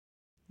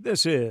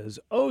This is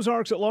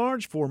Ozarks at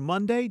Large for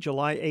Monday,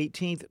 July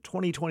 18th,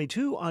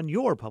 2022, on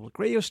your public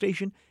radio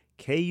station,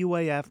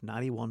 KUAF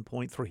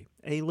 91.3,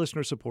 a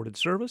listener-supported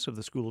service of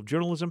the School of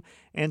Journalism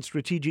and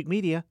Strategic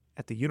Media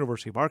at the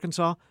University of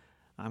Arkansas.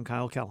 I'm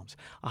Kyle Kellums.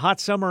 A hot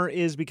summer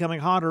is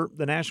becoming hotter.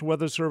 The National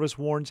Weather Service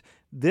warns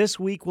this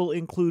week will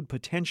include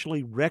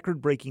potentially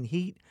record-breaking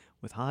heat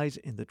with highs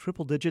in the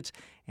triple digits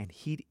and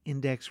heat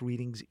index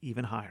readings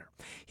even higher.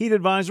 Heat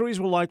advisories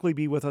will likely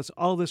be with us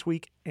all this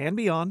week and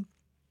beyond.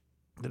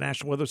 The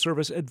National Weather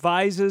Service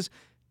advises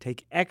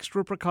take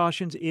extra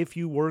precautions if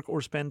you work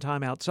or spend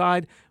time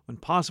outside. When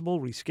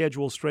possible,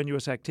 reschedule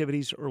strenuous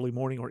activities early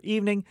morning or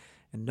evening,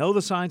 and know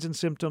the signs and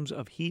symptoms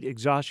of heat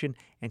exhaustion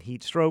and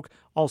heat stroke.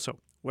 Also,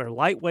 wear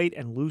lightweight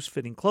and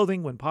loose-fitting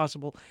clothing when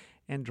possible,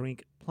 and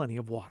drink plenty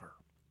of water.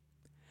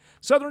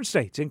 Southern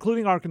states,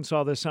 including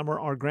Arkansas this summer,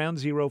 are ground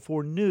zero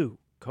for new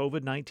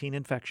COVID-19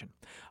 infection.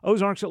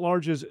 Ozarks at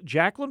Large's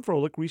Jacqueline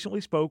Froelich recently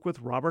spoke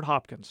with Robert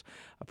Hopkins,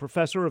 a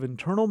professor of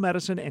internal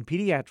medicine and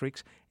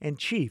pediatrics and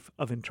chief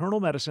of internal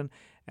medicine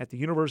at the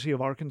University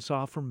of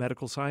Arkansas for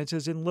Medical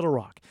Sciences in Little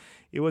Rock.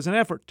 It was an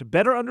effort to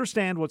better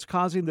understand what's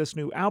causing this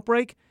new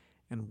outbreak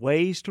and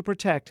ways to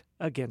protect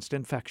against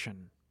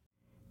infection.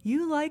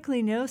 You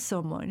likely know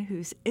someone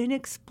who's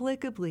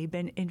inexplicably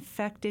been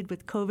infected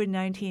with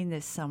COVID-19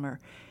 this summer.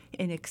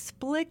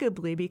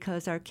 Inexplicably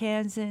because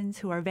Arkansans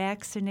who are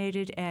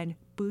vaccinated and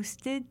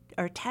boosted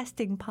are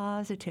testing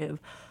positive,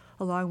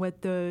 along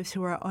with those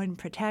who are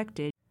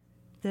unprotected.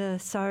 The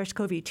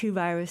SARS-CoV-2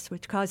 virus,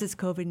 which causes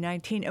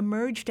COVID-19,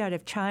 emerged out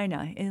of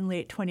China in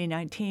late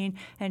 2019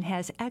 and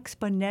has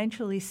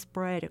exponentially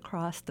spread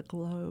across the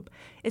globe.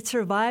 It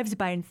survives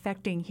by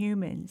infecting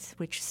humans,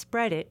 which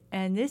spread it,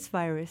 and this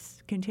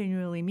virus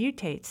continually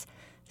mutates,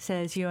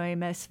 says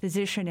UAMS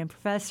physician and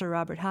professor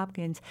Robert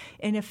Hopkins,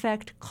 in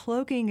effect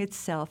cloaking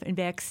itself in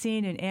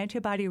vaccine and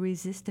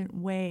antibody-resistant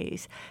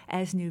ways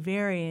as new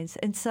variants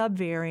and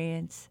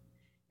subvariants.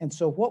 And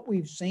so what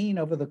we've seen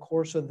over the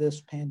course of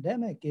this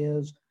pandemic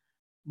is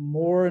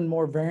more and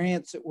more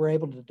variants that we're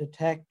able to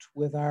detect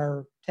with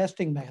our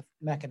testing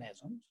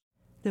mechanisms.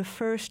 The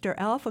first, or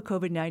alpha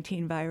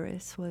COVID-19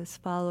 virus, was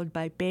followed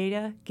by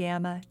beta,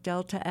 gamma,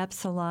 delta,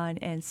 epsilon,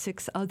 and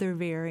 6 other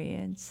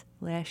variants.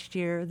 Last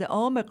year, the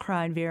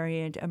Omicron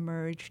variant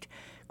emerged,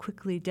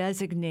 quickly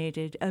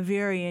designated a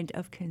variant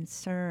of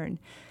concern.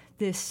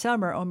 This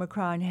summer,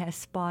 Omicron has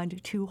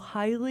spawned 2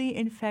 highly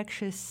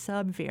infectious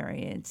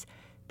subvariants,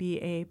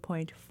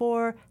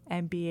 BA.4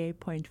 and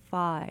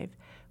BA.5,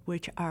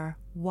 which are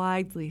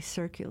widely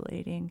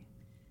circulating.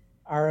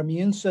 Our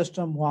immune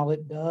system, while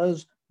it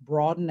does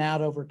broaden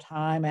out over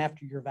time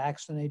after you're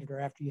vaccinated or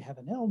after you have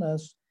an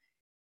illness,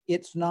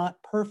 it's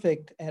not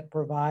perfect at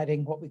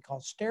providing what we call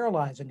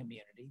sterilizing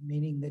immunity,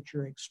 meaning that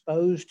you're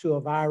exposed to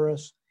a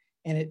virus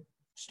and it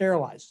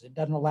sterilizes. It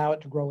doesn't allow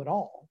it to grow at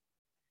all.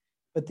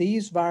 But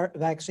these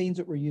vaccines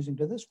that we're using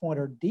to this point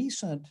are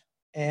decent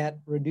at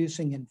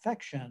reducing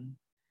infection,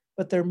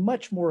 but they're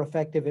much more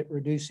effective at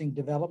reducing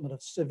development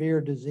of severe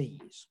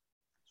disease.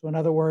 So in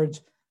other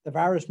words, the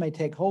virus may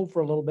take hold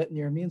for a little bit and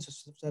your immune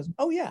system says,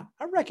 oh yeah,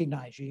 I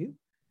recognize you.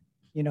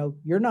 You know,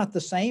 you're not the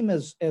same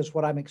as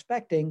what I'm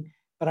expecting,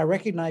 but I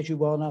recognize you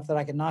well enough that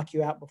I can knock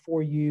you out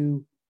before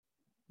you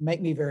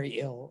make me very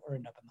ill or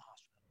end up in the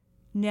hospital.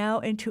 Now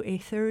into a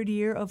third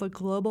year of a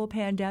global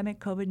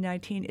pandemic,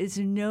 COVID-19 is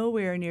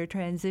nowhere near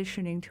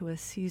transitioning to a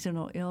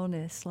seasonal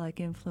illness like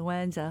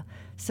influenza.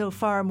 So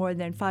far, more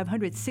than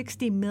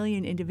 560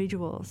 million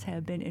individuals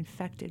have been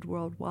infected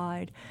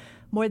worldwide.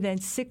 More than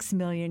 6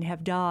 million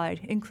have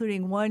died,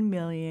 including 1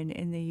 million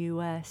in the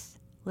U.S.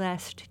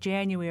 Last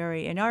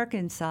January in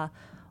Arkansas,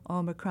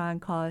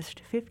 Omicron caused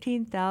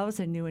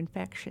 15,000 new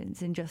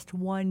infections in just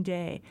one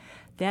day.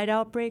 That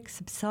outbreak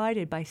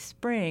subsided by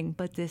spring,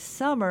 but this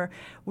summer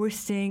we're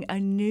seeing a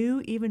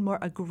new, even more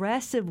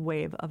aggressive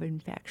wave of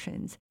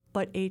infections.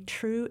 But a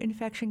true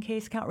infection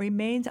case count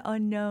remains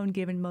unknown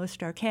given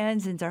most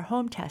Arkansans are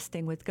home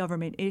testing with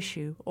government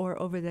issue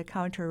or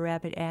over-the-counter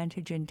rapid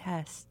antigen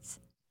tests.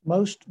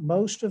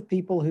 Most of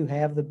people who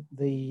have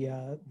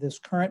this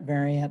current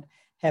variant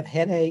have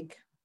headache,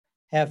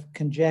 have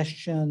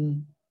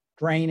congestion,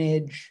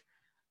 drainage,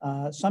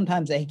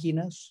 sometimes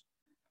achiness.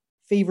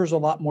 Fever's a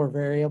lot more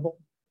variable,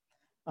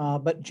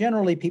 but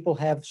generally people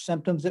have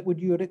symptoms that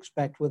you would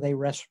expect with a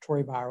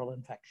respiratory viral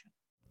infection.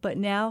 But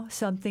now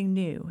something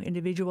new.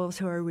 Individuals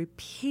who are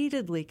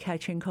repeatedly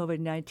catching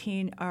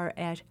COVID-19 are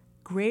at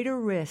greater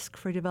risk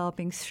for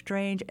developing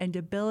strange and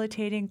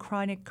debilitating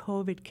chronic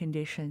COVID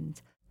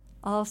conditions.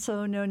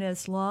 Also known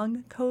as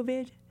long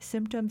COVID,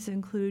 symptoms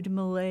include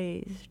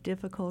malaise,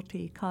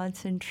 difficulty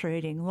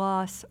concentrating,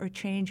 loss or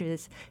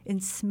changes in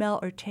smell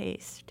or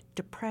taste,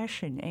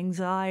 depression,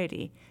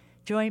 anxiety,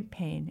 joint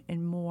pain,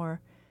 and more.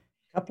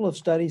 A couple of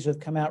studies have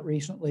come out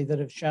recently that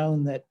have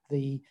shown that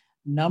the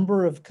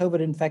number of COVID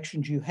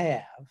infections you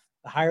have,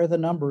 the higher the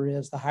number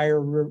is, the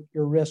higher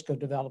your risk of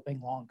developing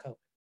long COVID,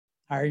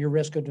 higher your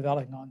risk of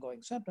developing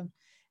ongoing symptoms.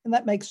 And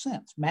that makes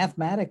sense.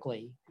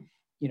 Mathematically,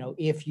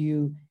 if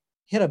you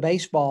hit a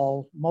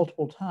baseball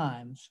multiple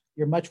times,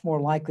 you're much more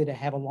likely to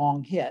have a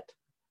long hit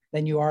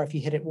than you are if you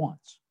hit it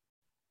once.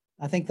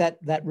 I think that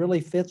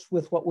really fits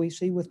with what we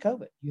see with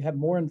COVID. You have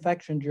more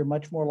infections, you're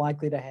much more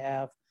likely to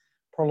have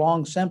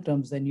prolonged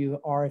symptoms than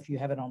you are if you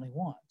have it only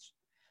once.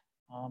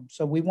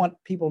 So we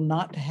want people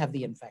not to have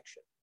the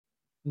infection.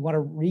 We want to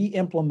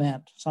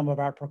re-implement some of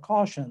our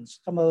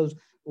precautions, some of those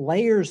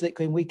layers that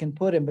we can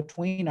put in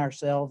between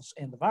ourselves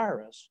and the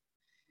virus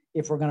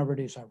if we're going to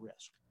reduce our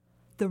risk.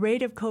 The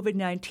rate of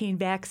COVID-19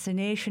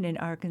 vaccination in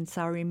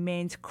Arkansas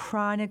remains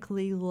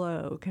chronically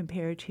low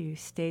compared to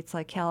states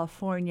like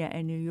California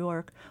and New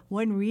York.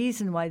 One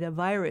reason why the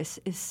virus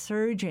is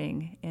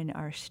surging in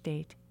our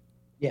state.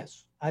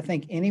 Yes, I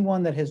think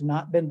anyone that has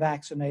not been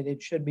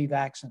vaccinated should be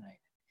vaccinated.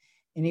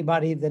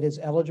 Anybody that is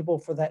eligible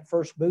for that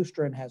first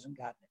booster and hasn't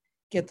gotten it,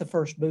 get the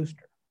first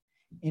booster.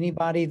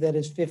 Anybody that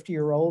is 50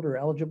 or older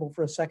eligible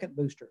for a second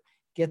booster,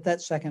 get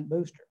that second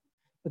booster.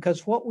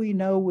 Because what we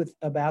know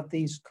about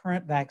these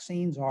current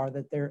vaccines are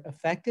that they're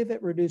effective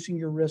at reducing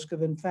your risk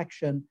of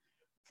infection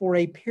for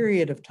a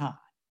period of time.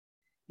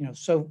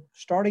 So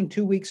starting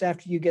 2 weeks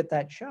after you get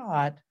that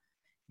shot,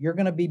 you're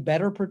going to be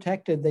better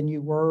protected than you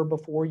were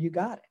before you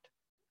got it.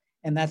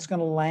 And that's going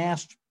to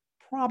last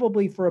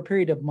probably for a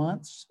period of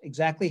months.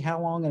 Exactly how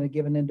long in a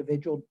given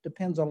individual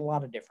depends on a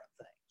lot of different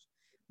things.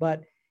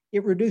 But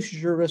it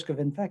reduces your risk of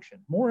infection.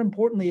 More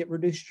importantly, it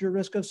reduces your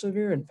risk of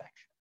severe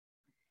infection.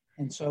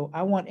 And so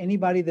I want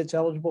anybody that's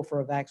eligible for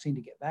a vaccine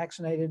to get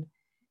vaccinated.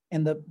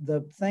 And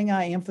the thing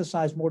I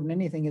emphasize more than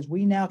anything is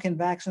we now can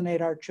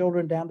vaccinate our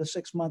children down to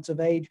 6 months of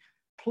age.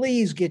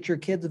 Please get your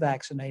kids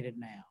vaccinated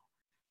now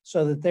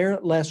so that they're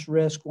at less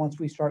risk once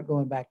we start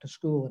going back to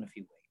school in a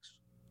few weeks.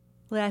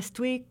 Last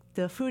week,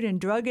 the Food and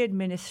Drug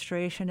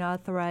Administration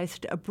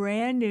authorized a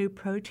brand new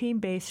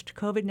protein-based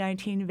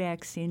COVID-19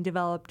 vaccine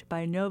developed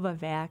by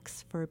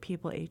Novavax for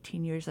people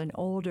 18 years and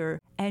older,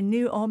 and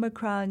new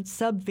Omicron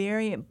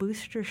subvariant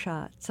booster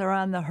shots are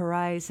on the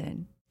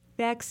horizon.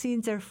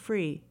 Vaccines are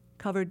free,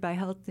 covered by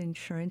health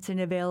insurance, and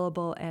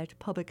available at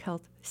public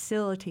health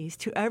facilities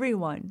to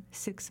everyone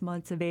 6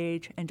 months of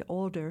age and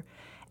older.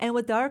 And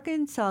with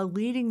Arkansas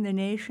leading the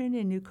nation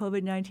in new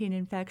COVID-19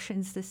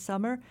 infections this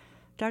summer,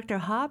 Dr.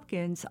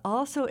 Hopkins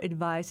also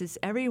advises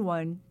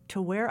everyone to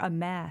wear a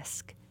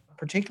mask.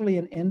 Particularly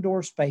in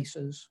indoor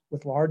spaces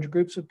with large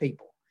groups of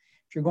people.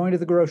 If you're going to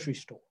the grocery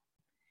store,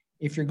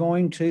 if you're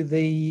going to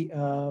the,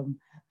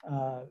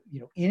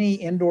 any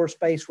indoor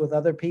space with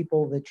other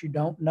people that you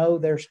don't know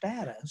their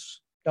status,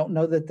 don't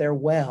know that they're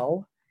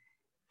well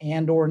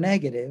and or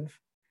negative,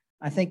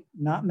 I think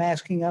not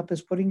masking up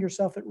is putting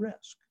yourself at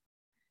risk.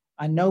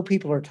 I know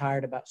people are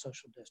tired about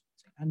social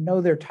distancing. I know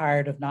they're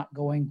tired of not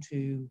going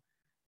to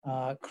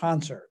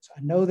concerts.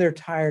 I know they're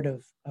tired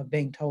of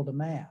being told to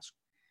mask.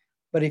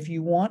 But if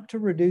you want to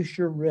reduce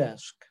your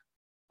risk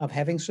of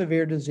having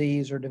severe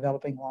disease or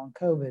developing long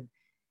COVID,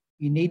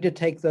 you need to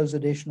take those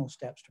additional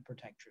steps to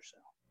protect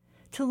yourself.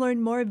 To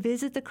learn more,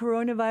 visit the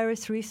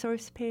coronavirus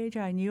resource page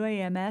on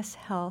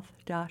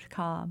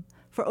uamshealth.com.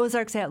 For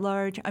Ozarks at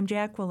Large, I'm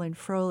Jacqueline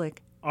Froelich.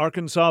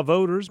 Arkansas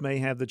voters may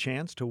have the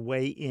chance to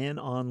weigh in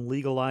on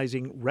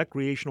legalizing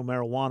recreational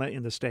marijuana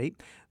in the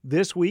state.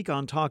 This week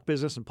on Talk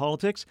Business and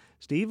Politics,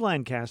 Steve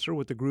Lancaster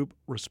with the group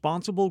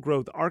Responsible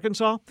Growth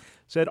Arkansas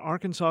said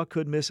Arkansas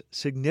could miss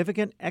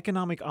significant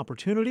economic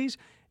opportunities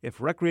if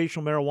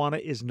recreational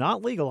marijuana is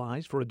not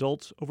legalized for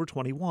adults over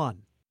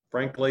 21.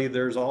 Frankly,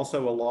 there's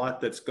also a lot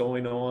that's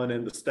going on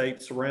in the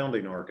state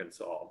surrounding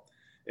Arkansas.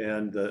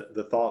 And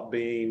the thought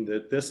being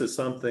that this is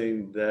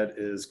something that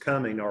is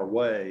coming our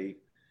way.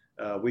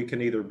 We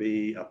can either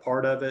be a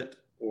part of it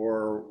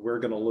or we're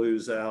going to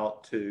lose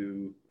out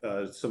to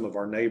some of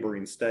our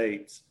neighboring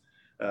states,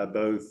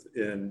 both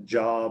in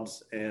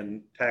jobs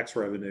and tax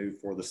revenue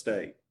for the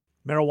state.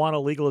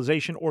 Marijuana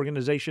legalization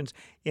organizations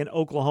in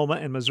Oklahoma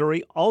and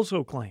Missouri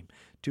also claim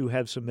to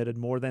have submitted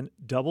more than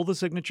double the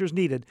signatures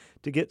needed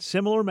to get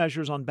similar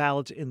measures on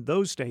ballots in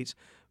those states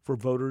for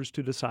voters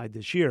to decide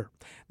this year.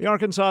 The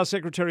Arkansas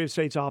Secretary of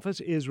State's office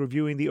is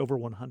reviewing the over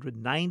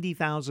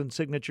 190,000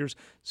 signatures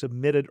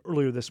submitted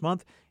earlier this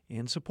month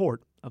in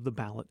support of the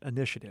ballot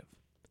initiative.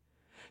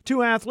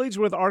 Two athletes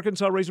with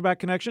Arkansas Razorback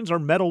connections are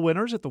medal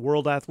winners at the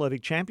World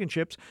Athletic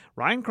Championships.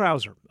 Ryan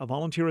Krauser, a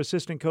volunteer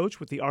assistant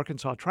coach with the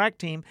Arkansas track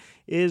team,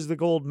 is the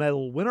gold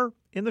medal winner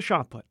in the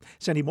shot put.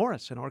 Cindy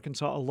Morris, an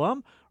Arkansas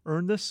alum,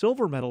 earned the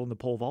silver medal in the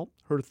pole vault,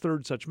 her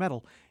third such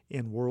medal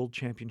in World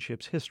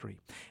Championships history.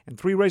 And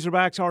three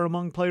Razorbacks are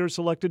among players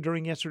selected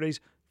during yesterday's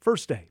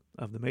first day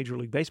of the Major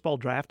League Baseball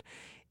draft.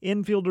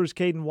 Infielders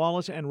Caden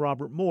Wallace and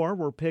Robert Moore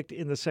were picked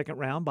in the second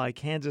round by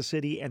Kansas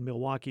City and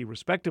Milwaukee,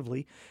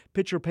 respectively.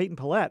 Pitcher Peyton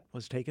Pallette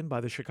was taken by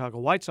the Chicago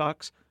White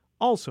Sox,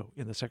 also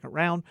in the second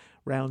round.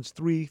 Rounds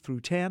 3 through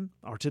 10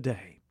 are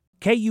today.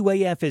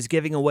 KUAF is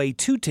giving away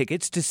 2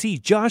 tickets to see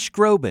Josh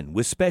Groban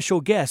with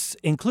special guests,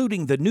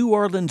 including the New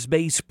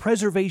Orleans-based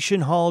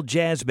Preservation Hall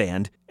Jazz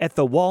Band at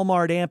the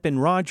Walmart Amp in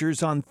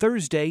Rogers on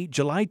Thursday,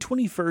 July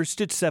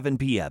 21st at 7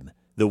 p.m.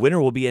 The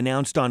winner will be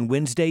announced on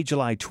Wednesday,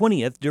 July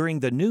 20th during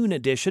the noon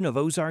edition of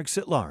Ozarks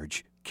at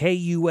Large.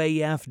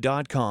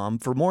 KUAF.com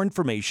for more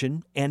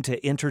information and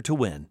to enter to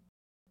win.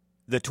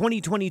 The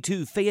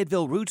 2022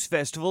 Fayetteville Roots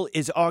Festival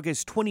is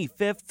August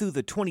 25th through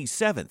the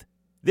 27th.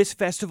 This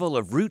festival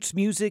of roots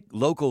music,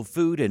 local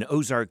food, and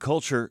Ozark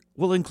culture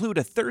will include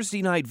a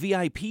Thursday night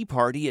VIP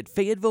party at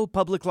Fayetteville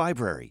Public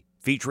Library,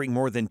 featuring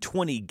more than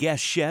 20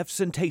 guest chefs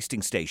and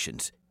tasting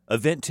stations.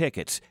 Event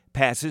tickets,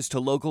 passes to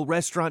local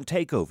restaurant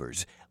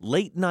takeovers,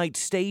 late-night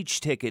stage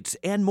tickets,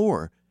 and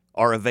more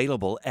are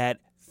available at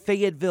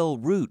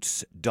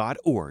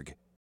FayettevilleRoots.org.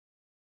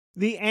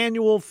 The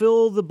annual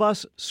Fill the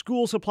Bus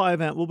school supply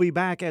event will be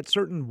back at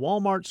certain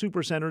Walmart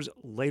supercenters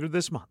later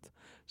this month.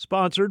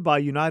 Sponsored by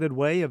United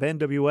Way of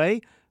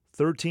NWA,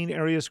 13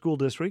 area school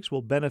districts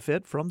will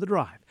benefit from the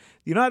drive.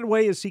 The United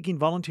Way is seeking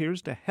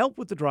volunteers to help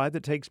with the drive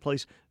that takes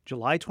place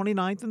July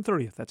 29th and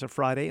 30th. That's a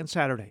Friday and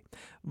Saturday.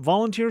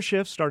 Volunteer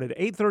shifts start at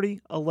 8:30,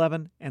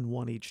 11, and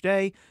 1 each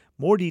day.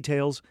 More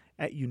details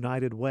at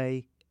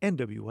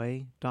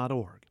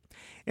unitedwaynwa.org.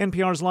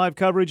 NPR's live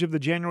coverage of the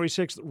January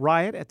 6th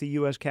riot at the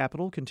U.S.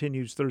 Capitol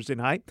continues Thursday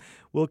night.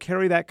 We'll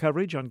carry that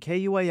coverage on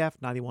KUAF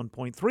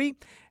 91.3,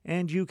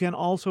 and you can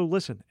also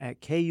listen at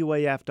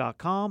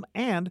KUAF.com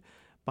and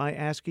by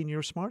asking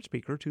your smart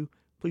speaker to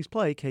please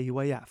play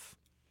KUAF.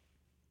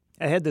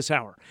 Ahead this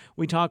hour,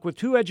 we talk with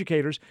two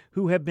educators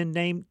who have been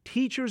named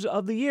Teachers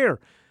of the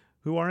Year,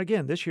 who are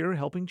again this year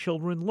helping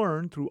children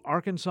learn through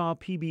Arkansas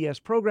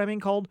PBS programming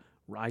called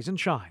Rise and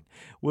Shine.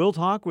 We'll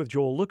talk with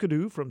Joel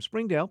Lookadoo from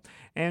Springdale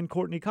and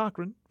Courtney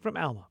Cochran from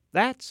Alma.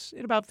 That's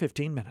in about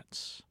 15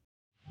 minutes.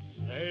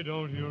 Hey,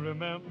 don't you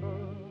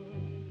remember?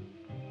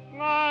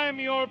 I'm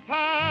your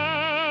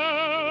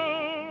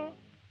pal.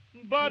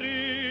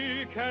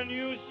 Buddy, can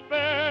you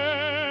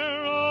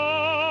spare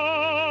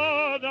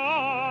a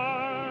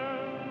dime?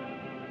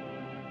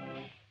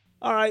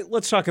 All right,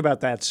 let's talk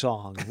about that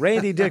song.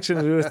 Randy Dixon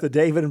is with the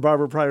David and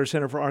Barbara Pryor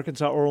Center for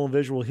Arkansas Oral and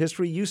Visual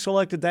History. You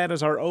selected that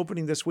as our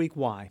opening this week.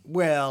 Why?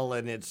 Well,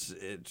 and it's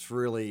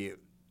really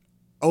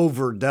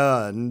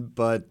overdone,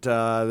 but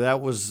that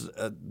was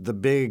the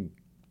big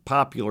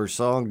popular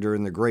song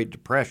during the Great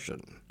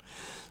Depression.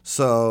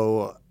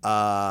 So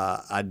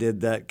I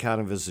did that kind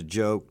of as a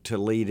joke to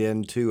lead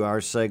into our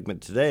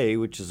segment today,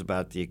 which is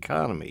about the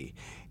economy.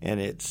 And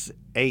it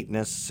ain't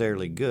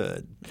necessarily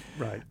good.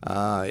 Right.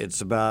 It's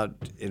about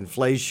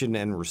inflation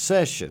and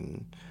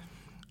recession.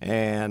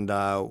 And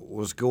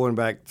was going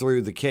back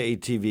through the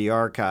KATV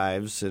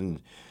archives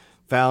and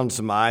found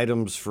some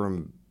items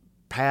from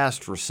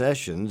past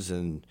recessions,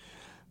 and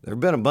there have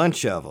been a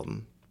bunch of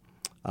them.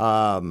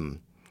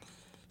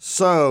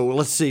 So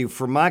let's see.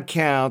 From my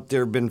count,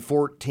 there have been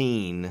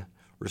 14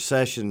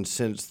 recessions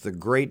since the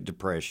Great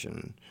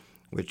Depression,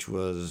 which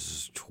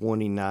was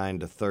 29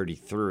 to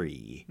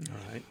 33. All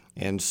right.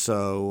 And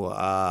so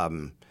I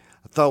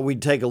thought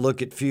we'd take a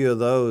look at a few of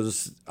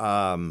those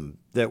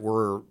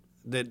that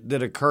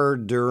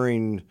occurred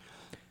during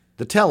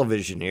the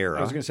television era.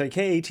 I was going to say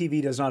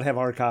KATV does not have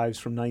archives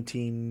from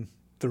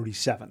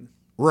 1937.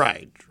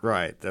 Right,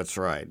 that's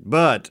right.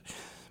 But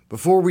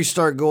before we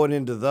start going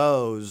into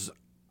those,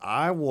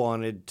 I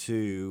wanted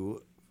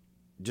to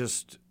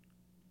just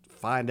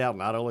find out,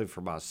 not only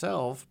for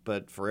myself,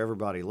 but for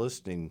everybody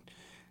listening,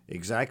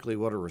 exactly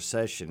what a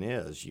recession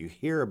is. You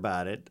hear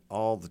about it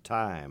all the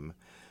time,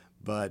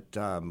 but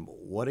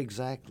what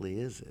exactly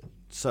is it?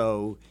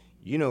 So,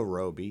 you know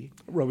Roby.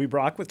 Roby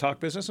Brock with Talk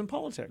Business and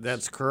Politics.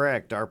 That's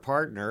correct, our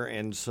partner.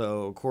 And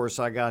so, of course,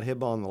 I got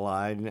him on the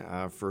line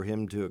for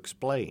him to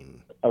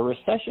explain. A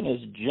recession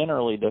is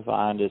generally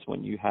defined as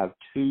when you have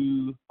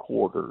 2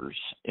 quarters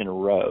in a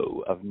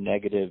row of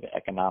negative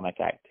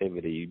economic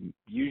activity,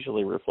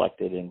 usually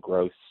reflected in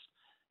gross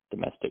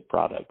domestic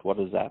product. What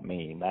does that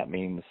mean? That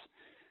means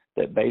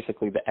that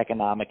basically the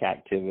economic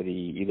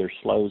activity either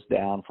slows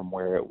down from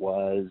where it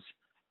was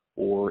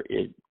or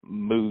it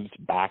moves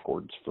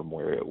backwards from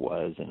where it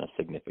was in a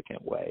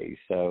significant way.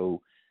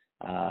 So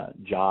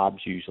jobs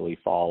usually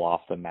fall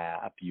off the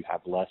map. You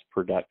have less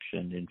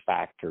production in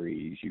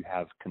factories. You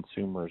have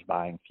consumers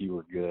buying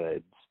fewer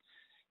goods.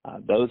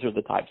 Those are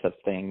the types of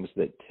things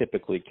that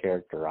typically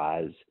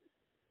characterize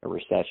a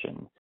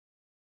recession.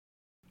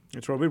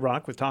 It's Roby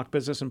Brock with Talk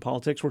Business and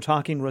Politics. We're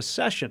talking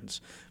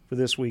recessions for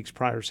this week's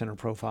Pryor Center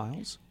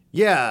Profiles.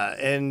 Yeah,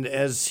 and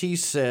as he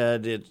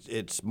said,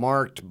 it's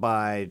marked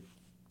by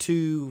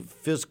 2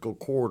 fiscal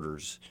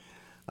quarters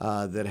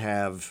that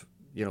have,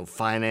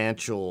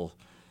 financial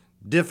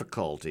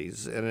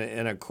difficulties.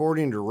 And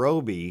according to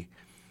Roby,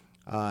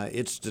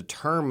 it's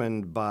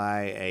determined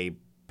by a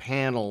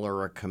panel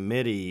or a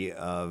committee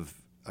of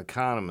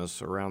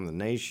economists around the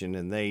nation,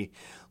 and they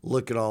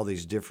look at all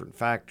these different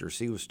factors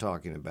he was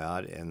talking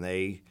about, and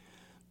they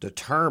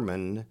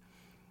determine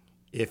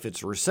if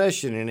it's a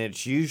recession, and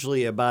it's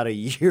usually about a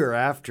year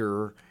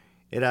after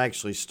it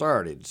actually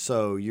started.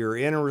 So you're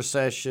in a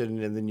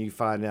recession, and then you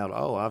find out,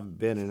 oh, I've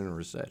been in a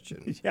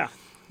recession.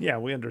 Yeah,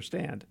 we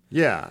understand.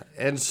 Yeah,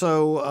 and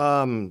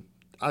so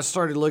I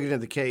started looking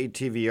at the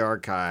KATV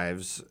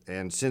archives,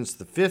 and since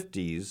the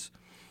 50s,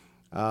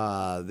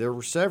 there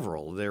were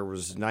several. There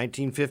was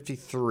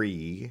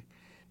 1953,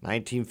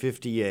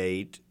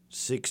 1958,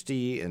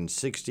 60 and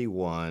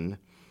 61,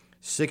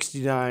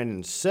 69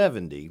 and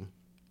 70.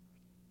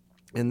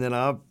 And then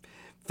I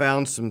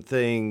found some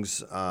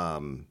things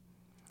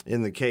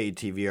in the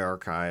KETV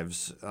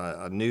archives,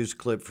 a news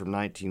clip from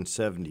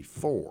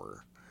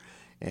 1974.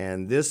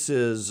 And this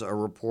is a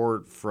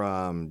report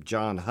from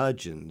John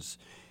Hudgens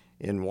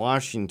in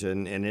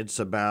Washington, and it's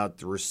about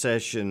the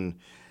recession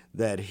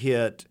that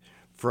hit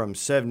from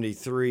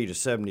 73 to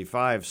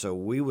 75, so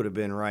we would have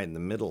been right in the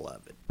middle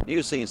of it.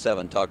 News Scene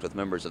 7 talked with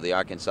members of the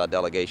Arkansas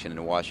delegation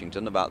in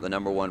Washington about the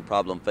number one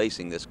problem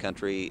facing this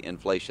country,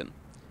 inflation.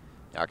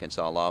 The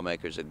Arkansas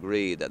lawmakers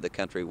agreed that the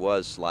country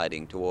was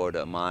sliding toward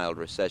a mild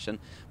recession,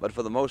 but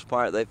for the most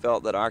part they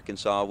felt that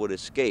Arkansas would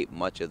escape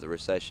much of the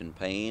recession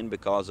pain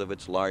because of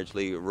its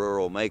largely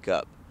rural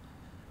makeup.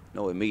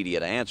 No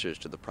immediate answers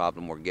to the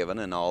problem were given,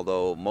 and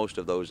although most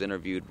of those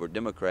interviewed were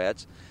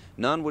Democrats,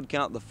 none would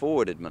count the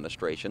Ford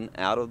administration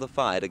out of the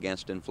fight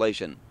against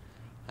inflation.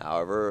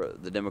 However,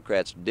 the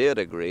Democrats did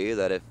agree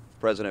that if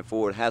President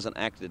Ford hasn't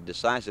acted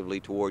decisively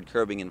toward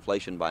curbing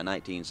inflation by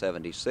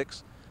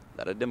 1976,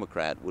 that a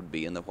Democrat would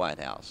be in the White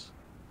House.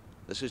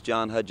 This is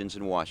John Hudgens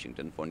in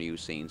Washington for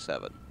News Scene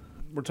 7.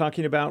 We're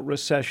talking about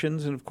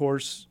recessions, and of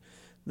course,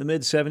 the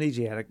mid-'70s,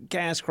 you had a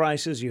gas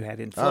crisis, you had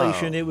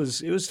inflation. It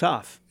was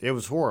tough. It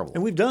was horrible.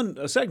 And we've done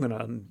a segment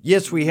on...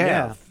 Yes, we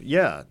have.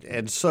 Yeah.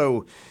 And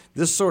so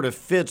this sort of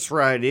fits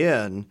right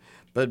in,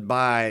 but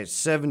by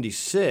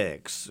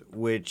 76,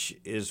 which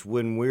is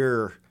when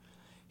we're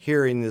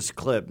hearing this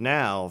clip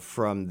now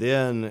from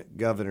then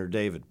Governor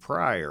David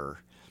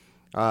Pryor,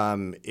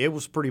 it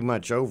was pretty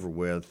much over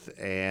with,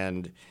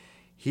 and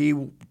he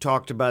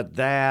talked about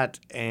that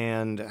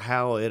and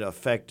how it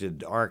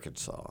affected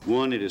Arkansas.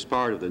 One, it is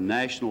part of the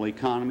national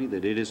economy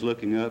that it is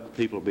looking up.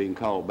 People are being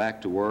called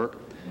back to work.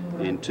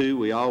 And two,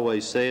 we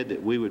always said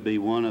that we would be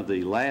one of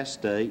the last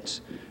states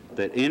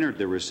that entered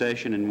the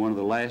recession and one of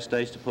the last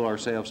states to pull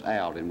ourselves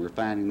out, and we're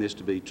finding this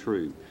to be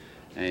true.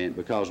 And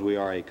because we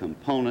are a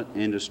component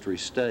industry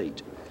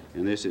state,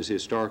 and this is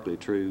historically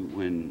true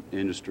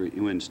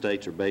when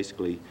states are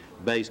basically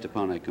based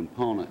upon a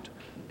component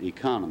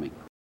economy.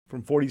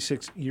 From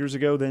 46 years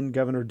ago, then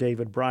Governor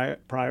David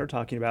Pryor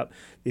talking about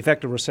the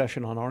effect of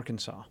recession on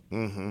Arkansas.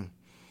 Mm-hmm.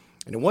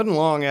 And it wasn't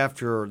long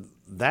after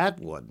that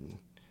one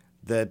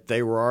that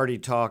they were already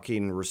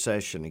talking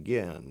recession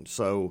again.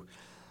 So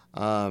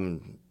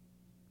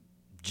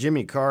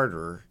Jimmy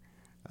Carter,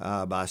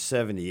 by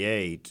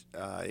 78,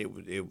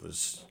 it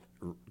was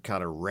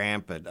kind of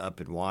rampant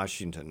up in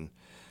Washington,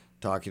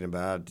 talking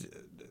about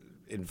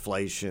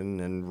inflation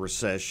and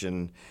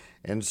recession.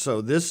 And so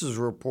this is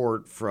a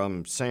report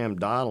from Sam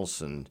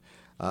Donaldson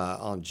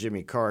on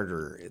Jimmy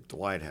Carter at the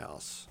White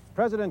House.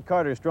 President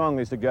Carter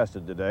strongly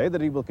suggested today that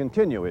he will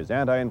continue his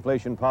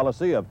anti-inflation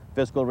policy of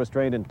fiscal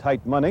restraint and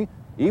tight money,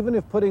 even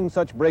if putting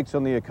such brakes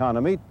on the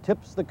economy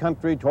tips the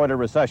country toward a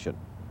recession.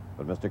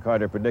 But Mr.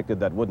 Carter predicted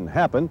that wouldn't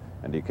happen,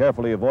 and he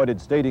carefully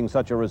avoided stating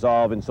such a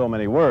resolve in so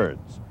many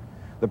words.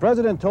 The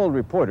president told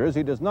reporters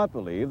he does not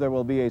believe there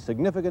will be a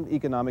significant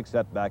economic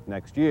setback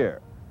next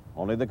year.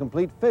 Only the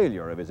complete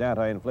failure of his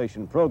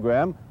anti-inflation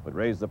program would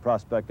raise the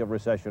prospect of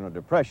recession or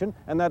depression,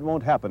 and that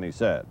won't happen, he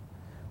said.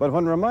 But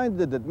when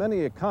reminded that many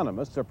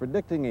economists are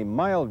predicting a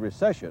mild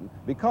recession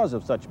because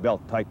of such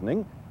belt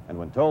tightening, and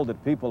when told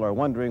that people are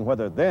wondering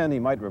whether then he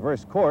might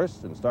reverse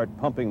course and start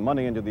pumping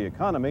money into the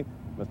economy,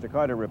 Mr.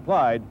 Carter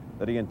replied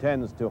that he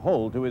intends to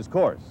hold to his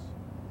course.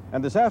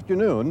 And this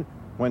afternoon,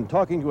 when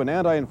talking to an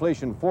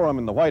anti-inflation forum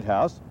in the White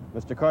House,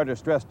 Mr. Carter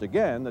stressed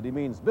again that he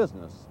means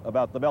business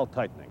about the belt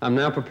tightening. I'm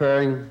now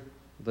preparing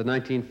the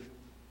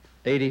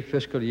 1980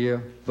 fiscal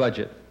year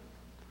budget.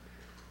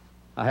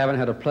 I haven't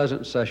had a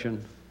pleasant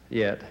session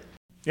yet.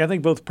 Yeah, I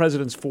think both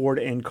Presidents Ford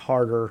and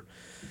Carter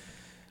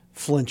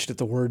flinched at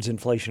the words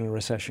inflation and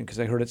recession because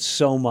they heard it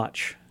so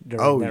much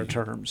during their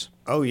terms.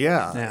 Oh,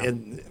 yeah.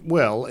 And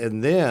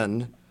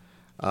then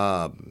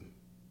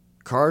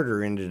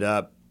Carter ended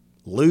up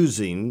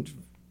losing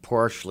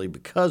partially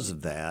because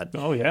of that.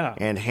 Oh, yeah.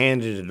 And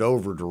handed it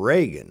over to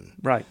Reagan.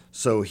 Right.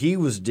 So he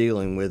was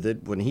dealing with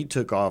it when he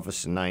took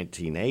office in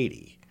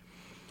 1980.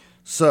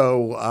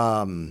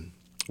 So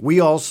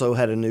we also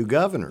had a new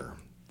governor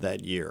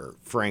that year,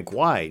 Frank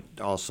White,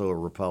 also a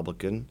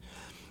Republican,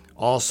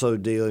 also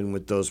dealing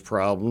with those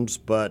problems.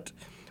 But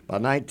by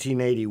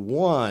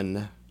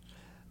 1981,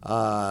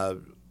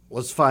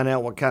 let's find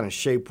out what kind of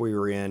shape we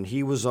were in.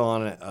 He was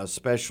on a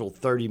special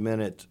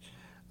 30-minute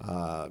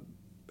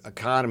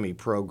economy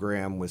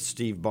program with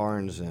Steve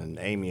Barnes and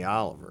Amy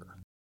Oliver.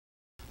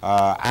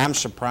 I'm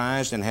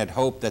surprised and had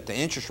hoped that the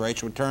interest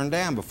rates would turn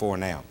down before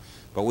now.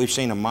 But we've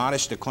seen a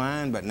modest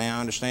decline, but now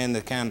I understand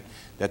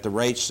that the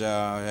rates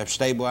have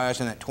stabilized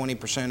in that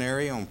 20%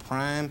 area on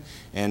prime,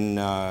 and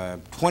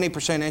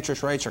 20%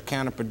 interest rates are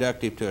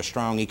counterproductive to a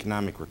strong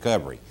economic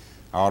recovery.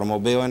 Our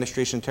automobile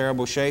industry is in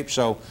terrible shape,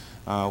 so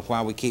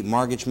while we keep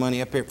mortgage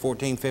money up here at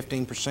 14,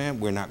 15%,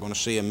 we're not going to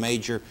see a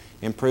major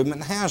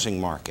improvement in the housing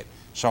market.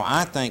 So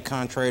I think,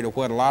 contrary to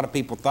what a lot of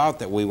people thought,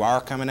 that we are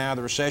coming out of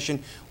the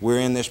recession, we're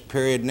in this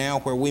period now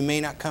where we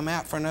may not come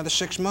out for another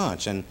 6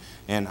 months. And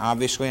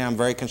obviously I'm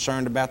very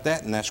concerned about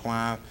that, and that's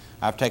why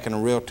I've taken a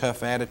real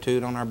tough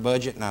attitude on our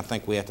budget, and I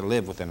think we have to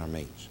live within our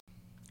means.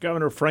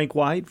 Governor Frank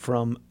White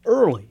from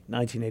early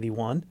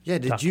 1981. Yeah,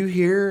 did you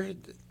hear?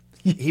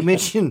 He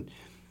mentioned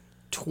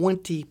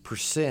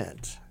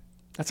 20%.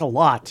 That's a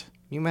lot.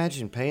 Can you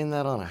imagine paying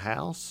that on a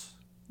house?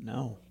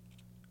 No.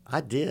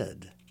 I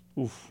did.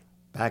 Oof.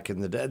 Back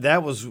in the day.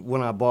 That was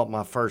when I bought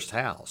my first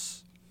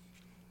house.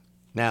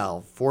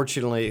 Now,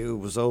 fortunately, it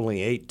was only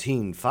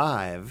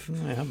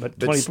 18.5. Yeah, but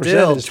 20%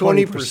 still, is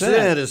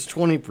 20%. Is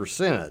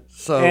 20%.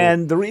 So,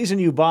 and the reason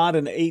you bought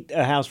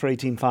a house for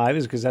 18.5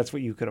 is because that's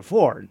what you could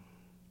afford.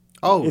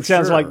 Oh, it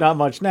sounds like not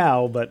much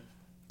now, but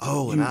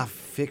and I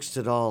fixed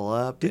it all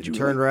up. Did you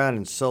turned around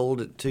and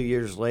sold it 2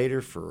 years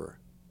later for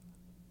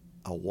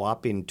a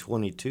whopping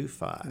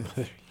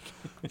 22.5.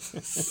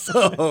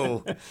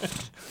 So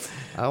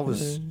I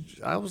was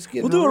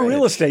getting. We'll do rich. a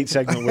real estate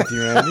segment with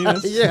you,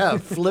 Randy. Yeah,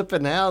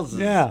 flipping houses.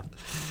 Yeah.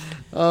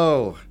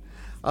 Oh,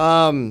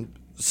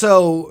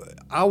 so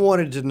I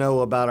wanted to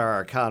know about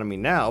our economy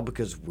now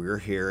because we're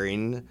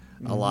hearing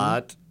a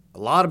lot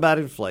about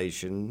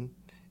inflation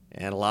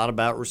and a lot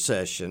about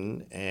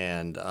recession,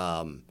 and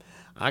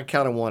I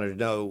kind of wanted to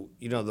know,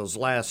 those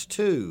last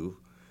two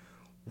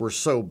were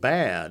so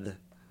bad.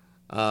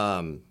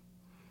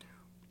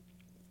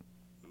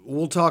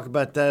 We'll talk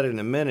about that in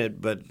a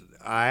minute, but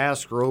I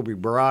asked Roby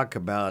Brock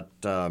about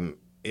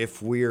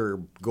if we're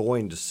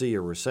going to see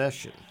a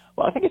recession.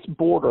 Well, I think it's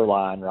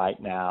borderline right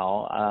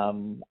now.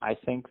 I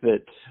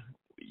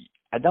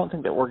don't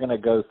think that we're going to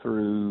go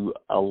through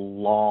a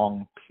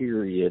long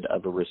period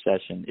of a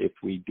recession if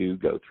we do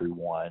go through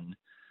one.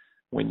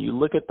 When you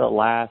look at the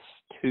last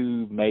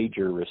two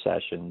major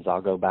recessions,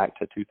 I'll go back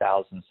to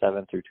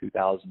 2007 through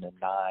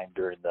 2009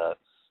 during the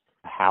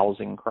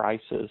housing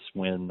crisis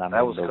when that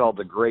was called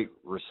the Great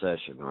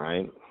Recession,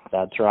 right?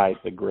 That's right,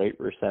 the Great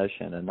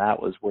Recession, and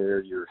that was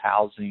where your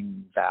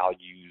housing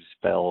values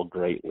fell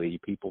greatly.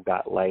 People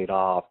got laid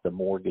off, the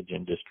mortgage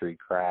industry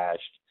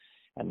crashed,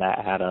 and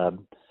that had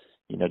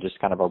just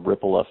kind of a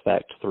ripple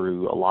effect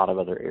through a lot of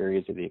other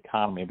areas of the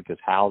economy because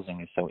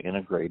housing is so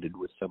integrated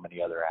with so many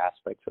other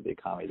aspects of the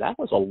economy. That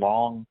was a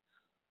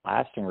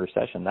long-lasting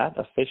recession. That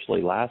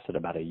officially lasted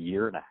about a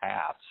year and a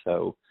half,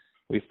 so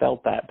we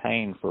felt that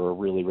pain for a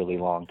really, really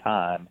long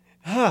time.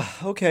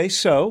 Okay,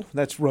 so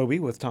that's Roby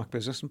with Talk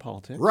Business and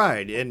Politics.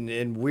 Right,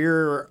 and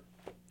we're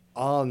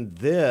on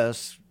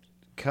this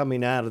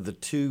coming out of the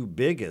two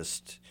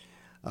biggest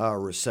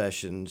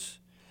recessions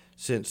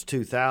since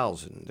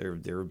 2000.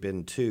 There have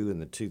been two in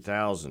the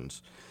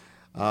 2000s.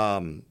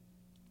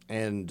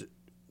 And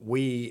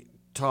we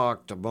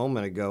talked a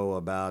moment ago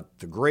about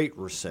the Great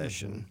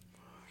Recession.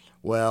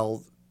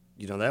 Well,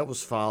 that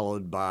was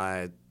followed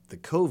by the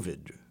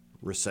COVID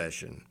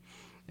recession.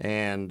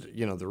 And,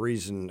 the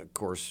reason, of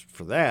course,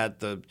 for that,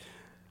 the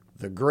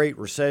Great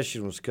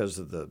Recession was because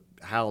of the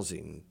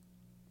housing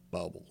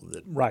bubble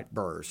that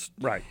burst.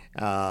 Right.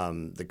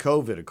 The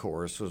COVID, of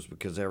course, was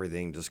because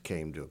everything just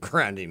came to a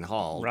grinding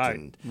halt. Right.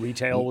 And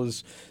retail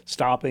was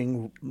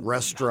stopping.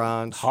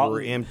 Restaurants were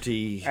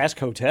empty. Ask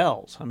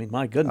hotels. I mean,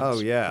 my goodness. Oh,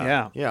 yeah.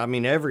 Yeah. Yeah, I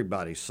mean,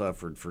 everybody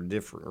suffered for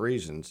different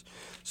reasons.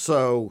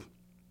 So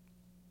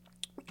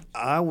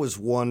I was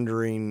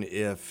wondering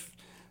if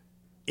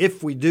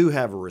we do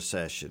have a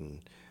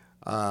recession,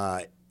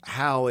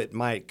 how it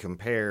might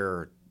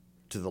compare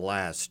to the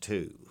last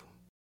two.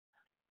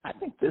 I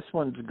think this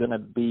one's going to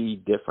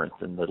be different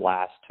than the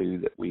last two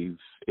that we've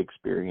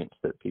experienced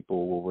that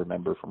people will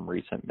remember from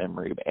recent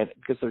memory, and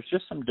because there's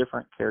just some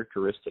different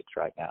characteristics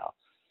right now.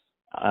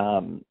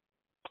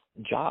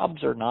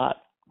 Jobs are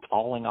not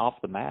falling off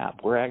the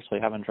map. We're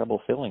actually having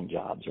trouble filling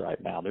jobs right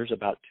now. There's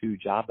about 2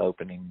 job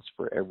openings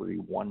for every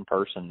one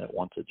person that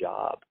wants a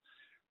job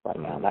right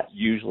now. That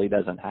usually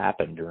doesn't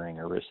happen during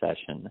a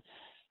recession.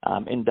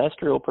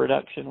 Industrial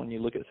production, when you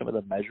look at some of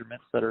the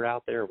measurements that are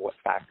out there of what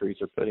factories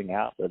are putting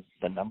out,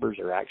 the numbers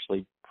are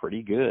actually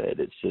pretty good.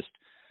 It's just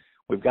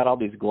we've got all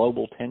these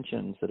global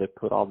tensions that have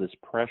put all this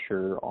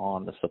pressure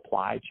on the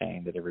supply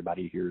chain that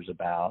everybody hears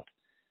about.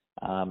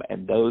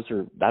 And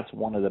that's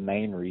one of the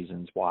main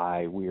reasons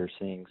why we are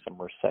seeing some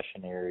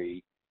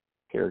recessionary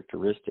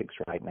characteristics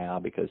right now,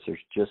 because there's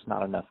just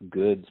not enough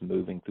goods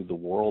moving through the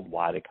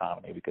worldwide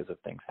economy because of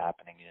things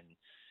happening in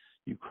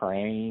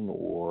Ukraine,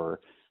 or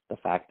the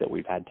fact that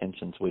we've had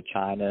tensions with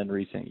China in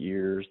recent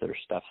years. There's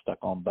stuff stuck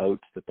on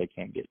boats that they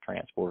can't get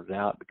transported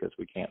out because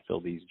we can't fill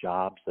these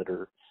jobs that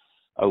are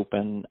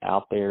open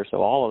out there. So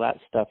all of that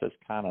stuff is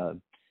kind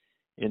of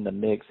in the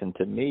mix, and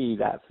to me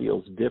that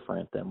feels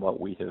different than what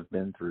we have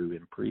been through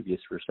in previous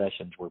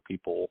recessions, where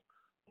people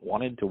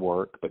wanted to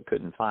work but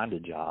couldn't find a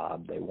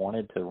job. They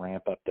wanted to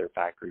ramp up their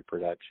factory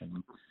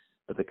production,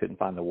 but they couldn't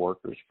find the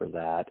workers for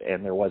that,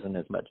 and there wasn't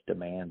as much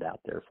demand out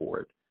there for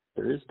it.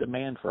 There is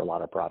demand for a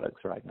lot of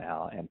products right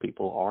now, and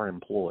people are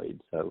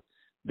employed. So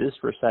this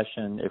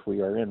recession, if we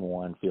are in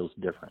one, feels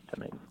different to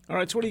me. All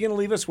right, so what are you going to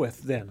leave us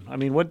with then? I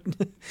mean, what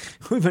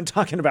we've been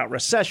talking about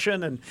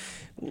recession, and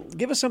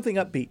give us something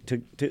upbeat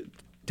to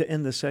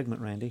end this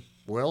segment, Randy.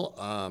 Well,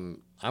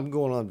 I'm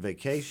going on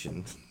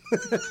vacation.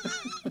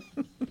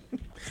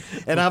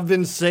 And I've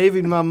been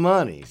saving my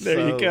money.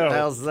 There you go.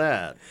 How's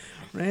that?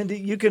 Randy,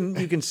 you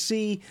can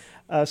see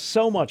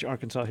so much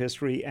Arkansas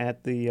history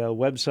at the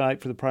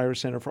website for the Pryor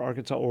Center for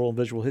Arkansas Oral and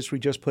Visual History.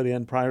 Just put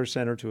in Pryor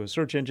Center to a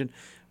search engine.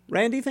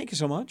 Randy, thank you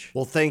so much.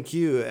 Well, thank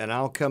you. And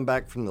I'll come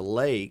back from the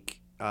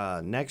lake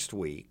next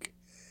week,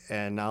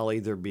 and I'll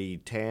either be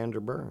tanned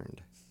or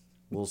burned.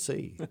 We'll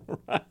see.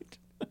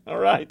 All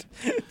right.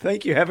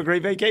 Thank you. Have a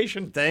great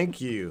vacation.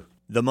 Thank you.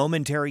 The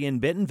Momentary in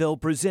Bentonville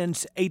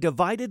presents A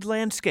Divided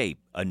Landscape,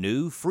 a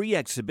new free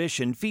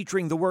exhibition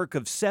featuring the work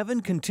of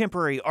 7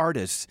 contemporary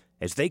artists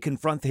as they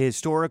confront the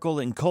historical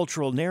and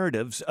cultural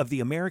narratives of the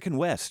American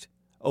West.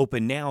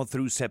 Open now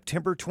through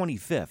September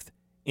 25th.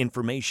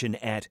 Information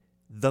at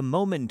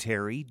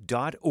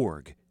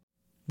themomentary.org.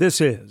 This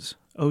is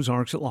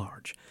Ozarks at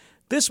Large.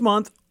 This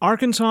month,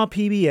 Arkansas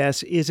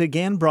PBS is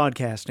again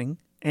broadcasting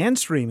and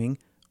streaming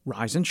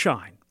Rise and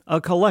Shine, a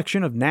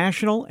collection of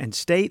national and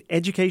state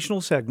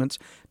educational segments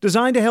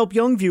designed to help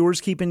young viewers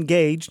keep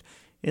engaged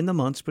in the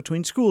months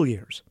between school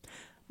years.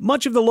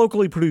 Much of the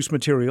locally produced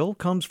material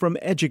comes from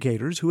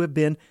educators who have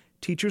been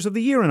Teachers of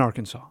the Year in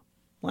Arkansas.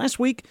 Last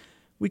week,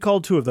 we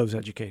called 2 of those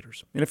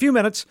educators. In a few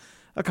minutes,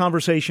 a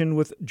conversation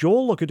with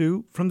Joel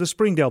Lookadoo from the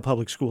Springdale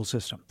Public School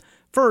System.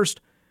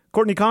 First,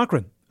 Courtney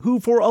Cochran, who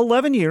for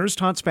 11 years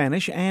taught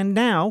Spanish and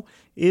now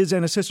is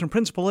an assistant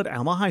principal at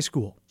Alma High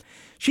School.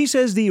 She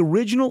says the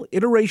original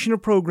iteration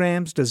of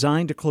programs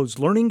designed to close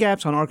learning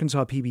gaps on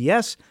Arkansas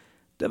PBS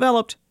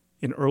developed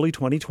in early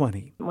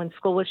 2020. When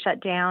school was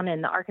shut down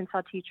and the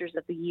Arkansas Teachers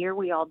of the Year,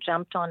 we all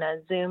jumped on a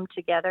Zoom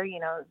together,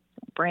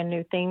 brand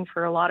new thing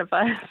for a lot of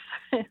us.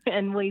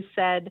 And we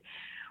said,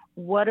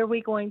 what are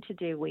we going to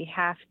do? We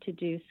have to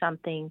do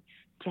something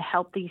to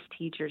help these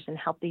teachers and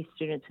help these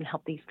students and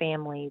help these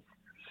families.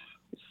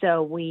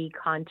 So we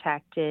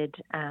contacted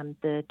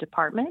the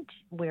department.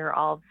 We're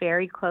all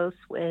very close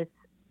with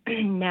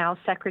now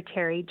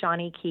Secretary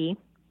Johnny Key.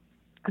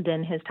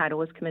 Then his title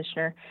was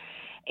Commissioner.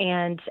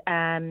 And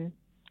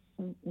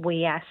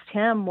we asked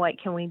him, what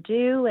can we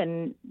do?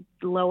 And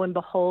lo and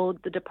behold,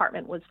 the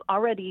department was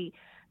already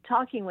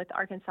talking with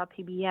Arkansas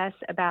PBS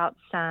about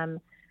some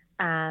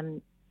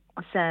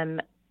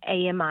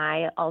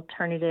AMI,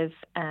 alternative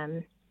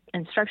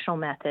instructional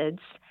methods,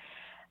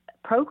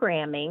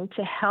 programming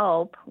to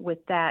help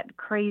with that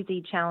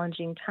crazy,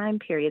 challenging time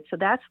period. So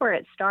that's where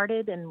it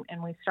started, and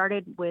we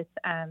started with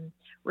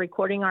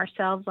recording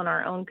ourselves on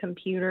our own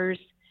computers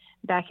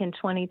back in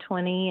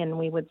 2020, and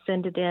we would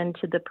send it in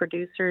to the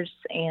producers,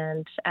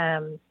 and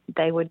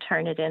they would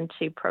turn it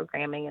into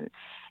programming.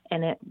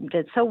 And it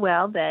did so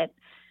well that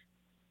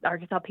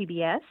Arkansas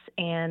PBS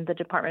and the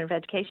Department of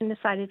Education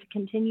decided to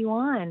continue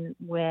on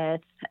with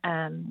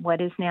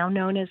what is now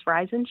known as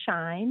Rise and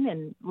Shine.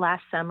 And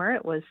last summer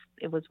it was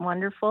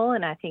wonderful,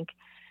 and I think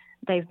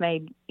they've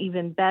made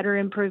even better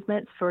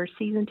improvements for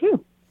season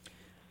 2.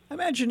 I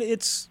imagine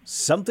it's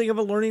something of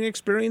a learning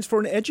experience for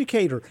an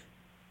educator,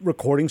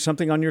 recording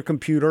something on your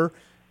computer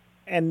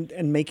and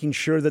making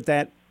sure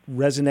that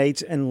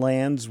resonates and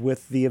lands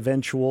with the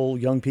eventual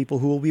young people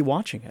who will be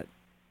watching it.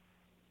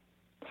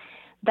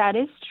 That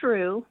is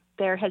true.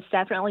 There has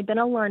definitely been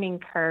a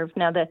learning curve.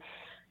 Now, the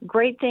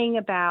great thing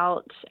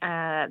about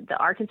the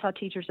Arkansas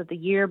Teachers of the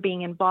Year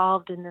being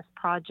involved in this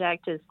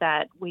project is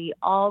that we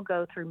all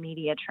go through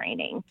media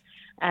training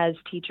as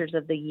Teachers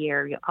of the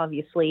Year.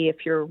 Obviously,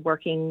 if you're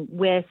working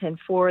with and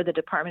for the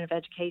Department of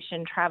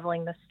Education,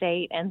 traveling the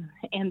state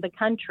and the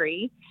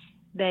country,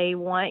 they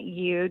want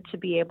you to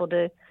be able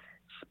to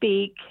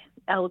speak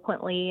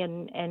eloquently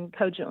and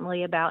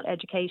cogently about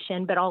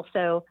education, but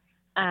also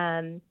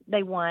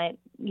they want,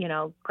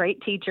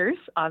 great teachers,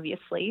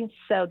 obviously.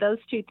 So those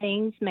 2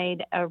 things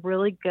made a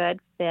really good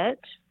fit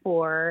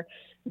for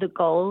the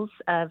goals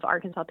of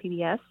Arkansas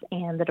PBS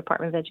and the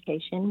Department of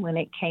Education when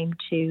it came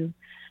to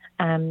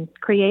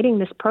creating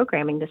this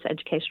programming, this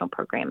educational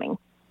programming.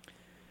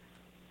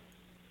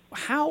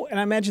 How, and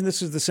I imagine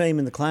this is the same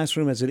in the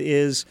classroom as it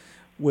is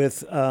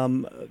with,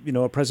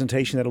 a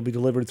presentation that will be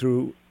delivered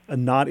through a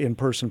not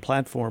in-person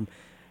platform,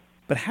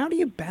 but how do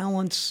you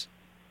balance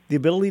the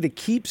ability to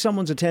keep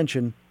someone's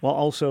attention while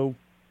also,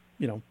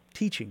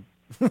 teaching,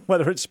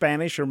 whether it's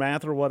Spanish or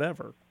math or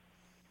whatever?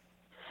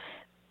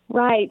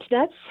 Right.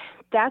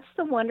 That's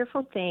the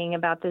wonderful thing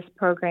about this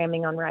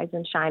programming on Rise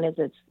and Shine is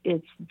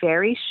it's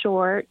very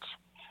short,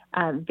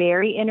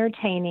 very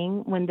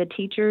entertaining. When the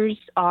teachers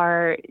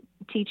are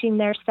teaching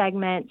their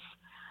segments,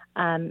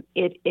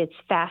 it's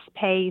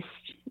fast-paced.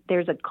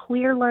 There's a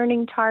clear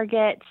learning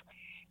target,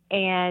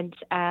 And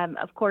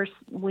of course,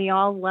 we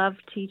all love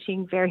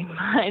teaching very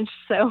much,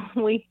 so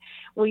we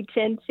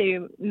tend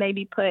to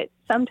maybe put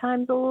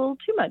sometimes a little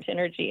too much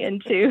energy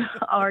into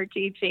our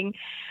teaching.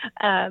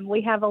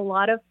 We have a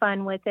lot of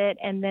fun with it.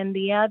 And then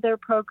the other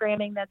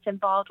programming that's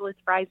involved with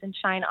Rise and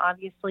Shine,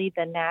 obviously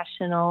the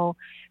national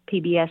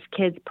PBS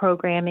Kids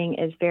programming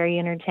is very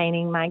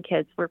entertaining. My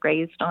kids were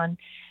raised on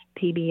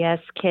PBS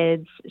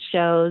Kids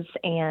shows,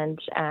 and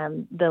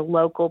the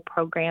local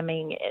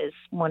programming is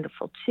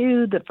wonderful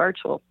too. The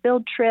virtual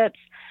field trips.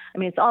 I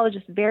mean, it's all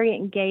just very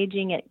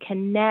engaging. It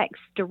connects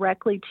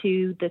directly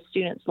to the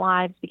students'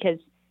 lives because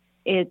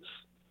it's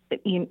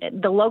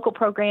the local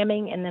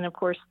programming, and then of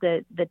course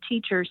the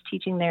teachers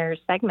teaching their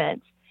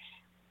segments.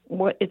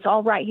 It's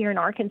all right here in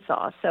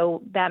Arkansas,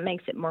 so that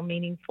makes it more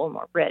meaningful,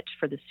 more rich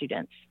for the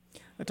students.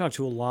 I talked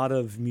to a lot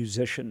of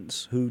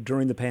musicians who,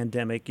 during the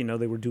pandemic,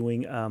 they were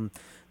doing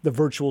the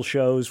virtual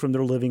shows from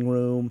their living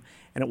room,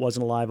 and it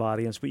wasn't a live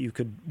audience, but you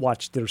could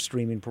watch their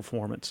streaming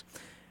performance.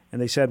 And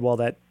they said, while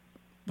that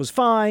was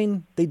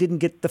fine, they didn't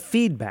get the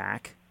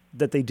feedback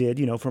that they did,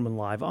 from a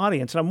live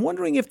audience. And I'm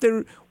wondering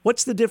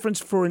what's the difference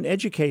for an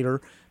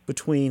educator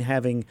between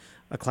having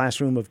a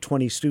classroom of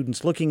 20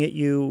 students looking at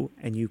you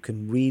and you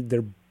can read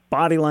their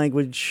body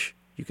language,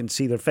 you can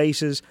see their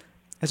faces,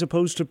 as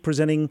opposed to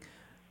presenting,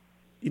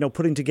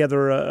 putting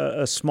together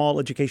a small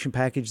education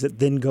package that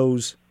then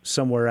goes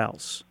somewhere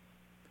else.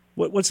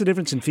 What's the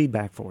difference in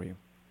feedback for you?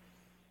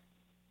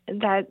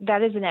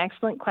 That is an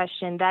excellent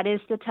question. That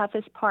is the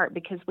toughest part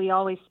because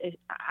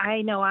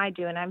I know I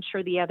do, and I'm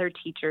sure the other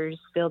teachers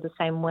feel the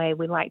same way.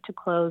 We like to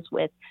close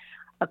with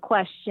a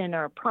question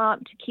or a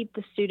prompt to keep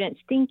the students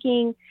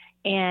thinking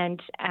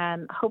and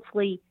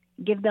hopefully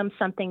give them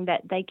something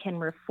that they can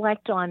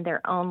reflect on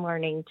their own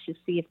learning to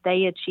see if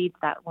they achieve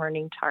that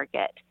learning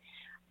target.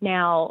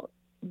 Now,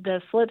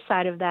 the flip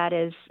side of that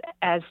is,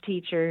 as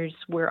teachers,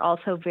 we're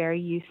also very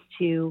used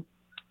to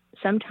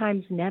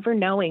sometimes never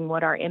knowing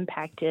what our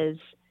impact is.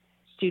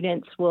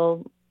 Students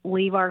will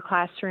leave our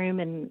classroom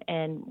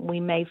and we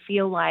may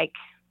feel like,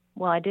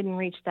 well, I didn't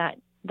reach that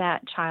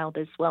child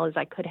as well as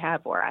I could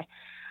have, or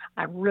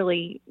I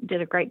really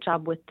did a great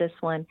job with this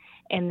one.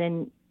 And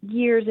then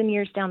years and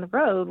years down the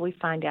road, we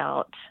find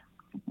out,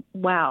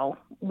 wow,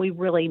 we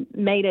really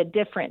made a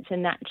difference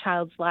in that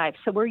child's life.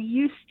 So we're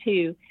used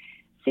to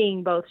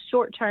seeing both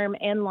short-term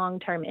and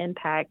long-term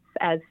impacts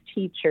as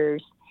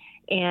teachers.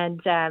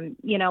 And,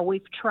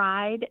 we've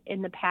tried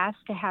in the past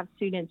to have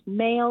students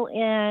mail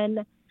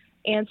in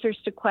answers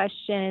to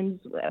questions.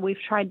 We've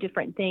tried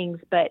different things,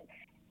 but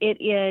it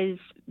is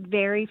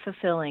very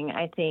fulfilling,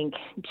 I think,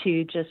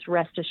 to just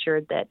rest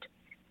assured that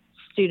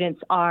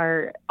students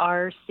are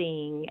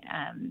seeing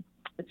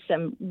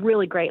some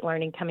really great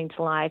learning coming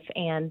to life,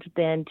 and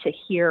then to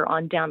hear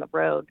on down the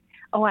road,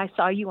 oh, I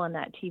saw you on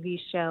that TV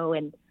show,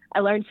 and I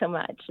learned so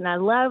much, and I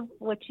love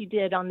what you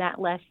did on that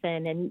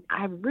lesson, and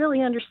I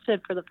really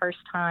understood for the first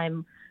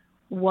time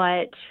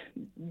what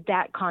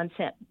that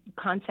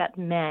concept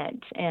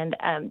meant, and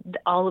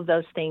all of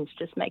those things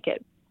just make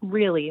it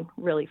really,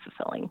 really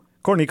fulfilling.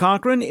 Courtney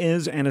Cochran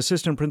is an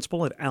assistant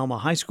principal at Alma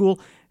High School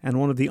and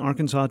one of the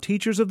Arkansas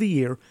Teachers of the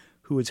Year,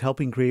 who is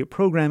helping create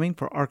programming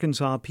for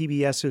Arkansas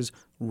PBS's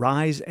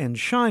Rise and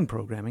Shine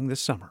programming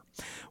this summer.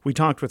 We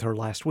talked with her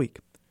last week.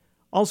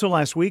 Also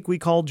last week, we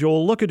called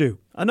Joel Lookadoo,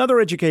 another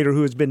educator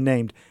who has been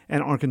named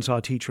an Arkansas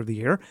Teacher of the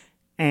Year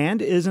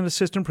and is an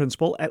assistant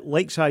principal at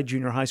Lakeside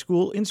Junior High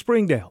School in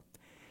Springdale.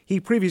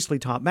 He previously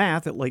taught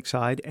math at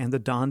Lakeside and the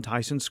Don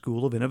Tyson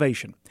School of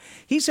Innovation.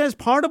 He says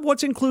part of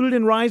what's included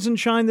in Rise and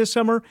Shine this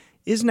summer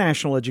is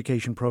national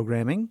education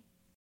programming.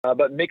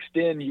 But mixed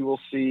in, you will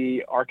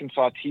see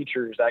Arkansas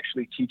teachers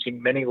actually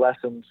teaching many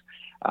lessons.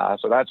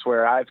 So that's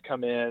where I've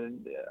come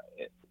in.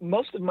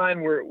 Most of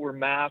mine were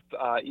math,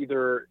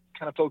 either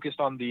kind of focused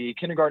on the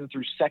kindergarten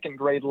through second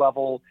grade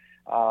level.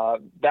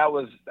 That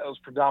was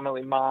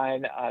predominantly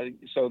mine.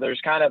 So there's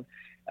kind of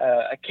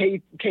a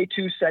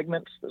K2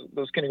 segments,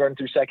 those kindergarten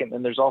through second,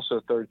 and there's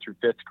also third through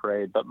fifth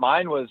grade. But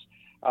mine was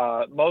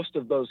most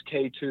of those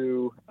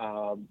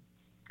K2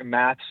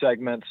 math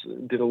segments,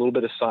 did a little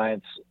bit of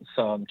science,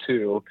 some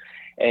too.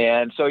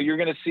 And so you're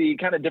going to see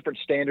kind of different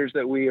standards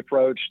that we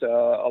approached,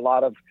 a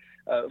lot of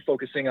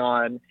focusing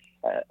on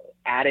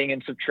adding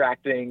and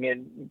subtracting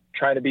and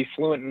trying to be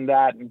fluent in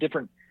that, and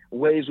different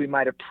ways we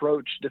might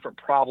approach different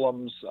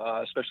problems,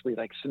 especially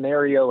like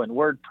scenario and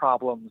word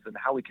problems, and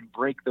how we can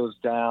break those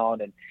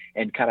down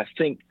and kind of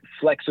think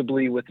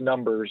flexibly with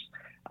numbers.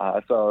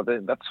 So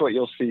that's what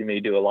you'll see me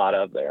do a lot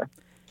of there.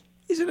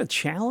 Is it a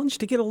challenge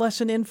to get a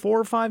lesson in 4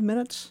 or 5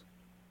 minutes?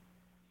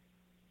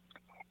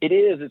 It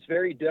is. It's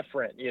very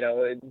different.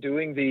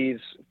 Doing these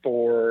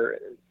for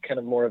kind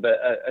of more of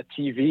a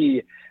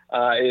TV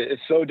is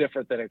so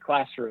different than a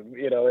classroom,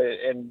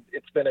 and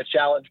it's been a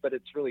challenge, but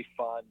it's really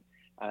fun.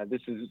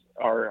 This is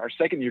our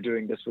second year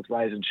doing this with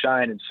Rise and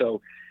Shine, and so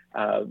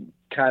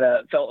kind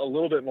of felt a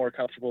little bit more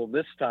comfortable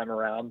this time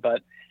around,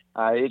 but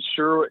it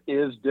sure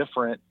is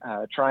different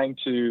trying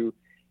to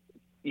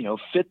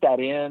fit that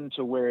in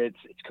to where it's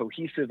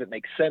cohesive, it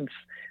makes sense,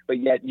 but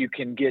yet you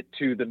can get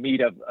to the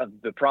meat of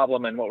the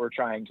problem and what we're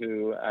trying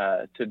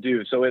to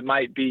do. So it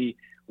might be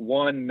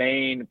one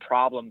main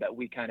problem that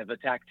we kind of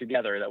attack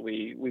together, that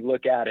we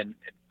look at and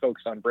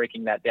focus on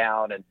breaking that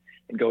down and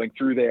going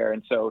through there.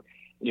 And so,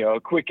 a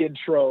quick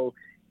intro,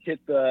 hit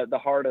the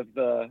heart of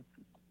the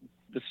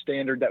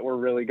standard that we're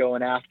really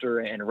going after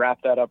and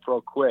wrap that up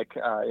real quick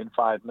in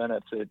 5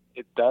 minutes. It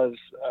does,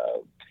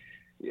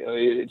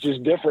 it's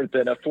just different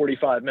than a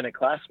 45-minute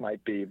class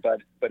might be,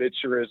 but it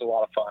sure is a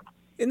lot of fun.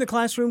 In the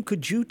classroom,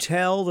 could you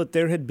tell that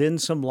there had been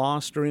some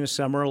loss during the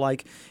summer?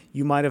 Like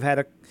you might have had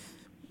a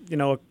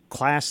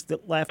class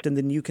that left, and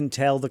then you can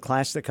tell the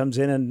class that comes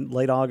in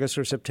late August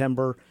or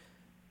September,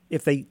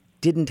 if they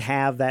didn't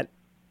have that,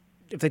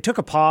 if they took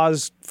a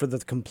pause for the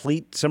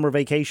complete summer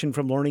vacation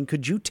from learning,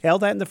 could you tell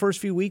that in the first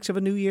few weeks of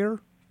a new year?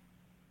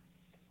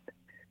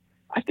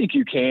 I think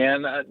you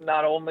can,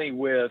 not only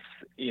with,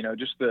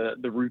 just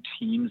the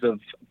routines of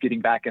getting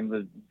back in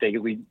the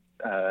daily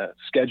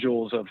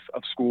schedules of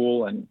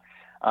school and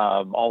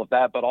all of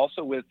that, but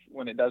also with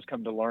when it does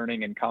come to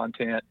learning and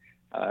content.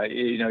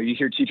 You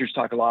hear teachers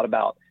talk a lot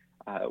about,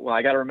 well,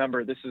 I got to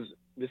remember this is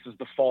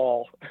the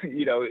fall.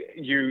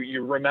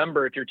 You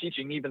remember, if you're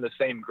teaching even the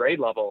same grade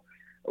level,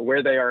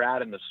 where they are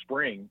at in the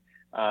spring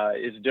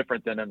is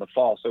different than in the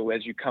fall. So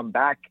as you come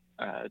back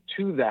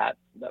to that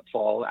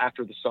fall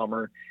after the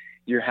summer,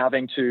 you're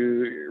having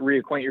to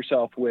reacquaint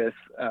yourself with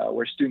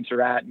where students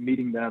are at,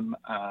 meeting them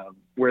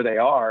where they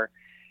are.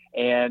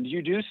 And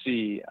you do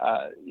see,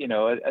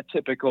 a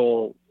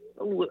typical,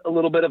 a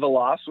little bit of a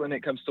loss when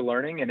it comes to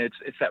learning. And it's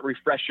that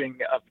refreshing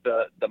of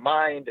the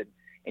mind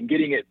and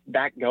getting it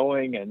back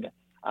going. And,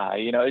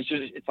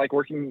 it's like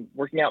working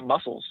out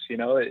muscles.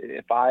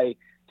 If I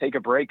take a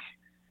break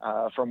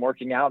from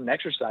working out and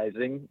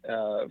exercising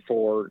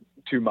for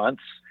 2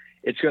 months,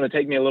 it's going to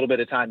take me a little bit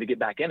of time to get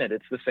back in it.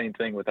 It's the same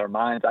thing with our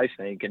minds, I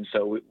think. And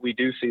so we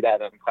do see that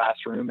in the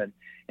classroom.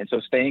 And so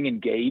staying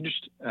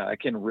engaged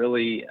can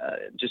really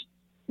just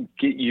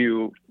get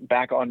you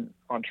back on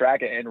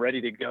track and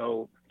ready to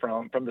go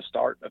from the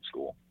start of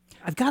school.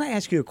 I've got to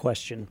ask you a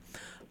question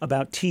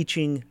about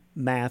teaching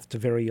math to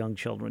very young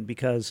children,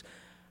 because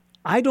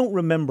I don't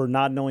remember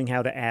not knowing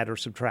how to add or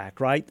subtract,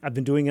 right? I've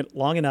been doing it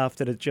long enough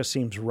that it just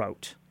seems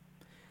rote.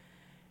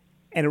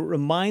 And it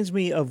reminds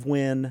me of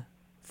when,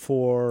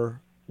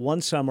 for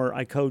one summer,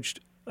 I coached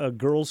a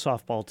girls'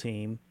 softball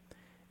team,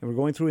 and we're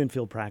going through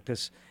infield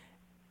practice,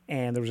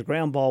 and there was a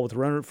ground ball with a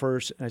runner at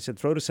first, and I said,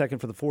 throw to second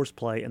for the force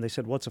play, and they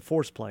said, what's a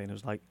force play? And I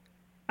was like,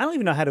 I don't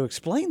even know how to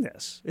explain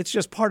this. It's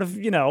just part of,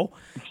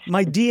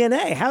 my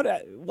DNA.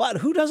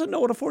 Who doesn't know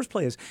what a force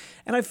play is?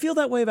 And I feel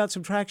that way about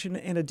subtraction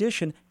and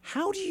addition.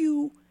 How do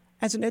you,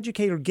 as an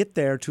educator, get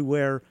there to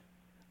where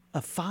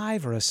a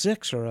 5 or a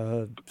 6 or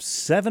a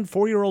 7,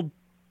 4-year-old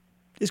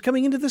is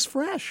coming into this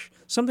fresh,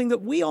 something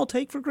that we all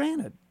take for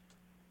granted?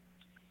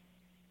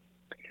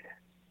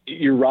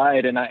 You're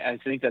right, and I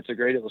think that's a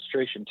great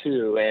illustration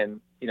too.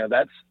 And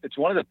it's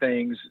one of the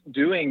things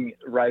doing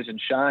Rise and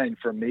Shine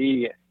for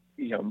me.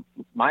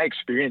 My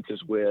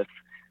experiences with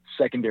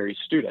secondary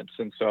students,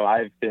 and so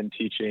I've been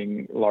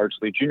teaching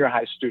largely junior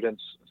high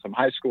students, some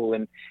high school,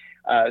 and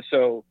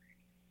so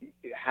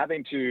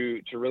having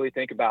to really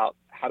think about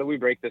how do we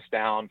break this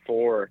down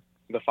for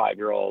the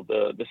 5-year-old,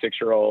 the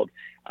 6-year-old,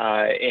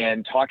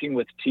 and talking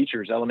with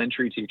teachers,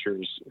 elementary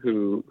teachers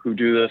who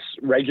do this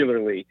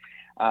regularly.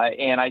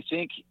 And I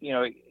think,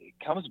 it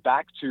comes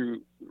back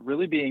to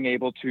really being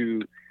able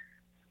to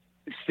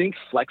think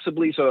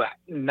flexibly. So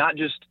not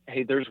just,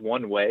 hey, there's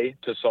one way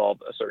to solve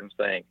a certain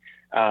thing.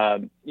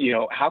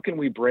 How can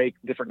we break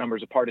different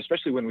numbers apart,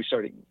 especially when we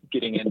start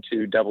getting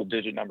into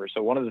double-digit numbers?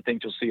 So one of the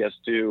things you'll see us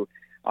do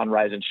on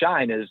Rise and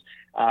Shine is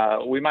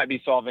we might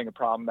be solving a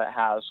problem that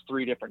has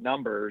 3 different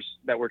numbers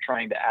that we're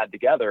trying to add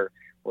together.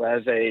 Well,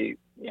 as a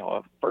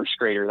first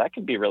grader, that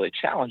can be really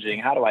challenging.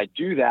 How do I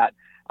do that,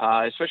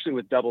 especially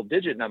with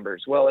double-digit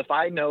numbers? Well, if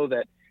I know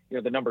that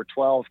the number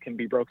 12 can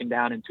be broken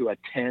down into a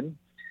 10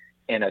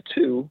 and a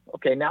 2,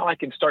 okay, now I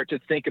can start to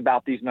think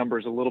about these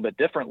numbers a little bit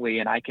differently,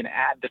 and I can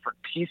add different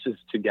pieces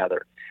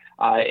together.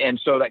 And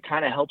so that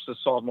kind of helps us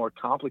solve more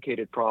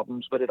complicated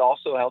problems, but it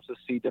also helps us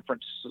see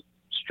different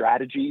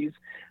strategies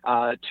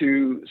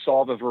to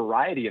solve a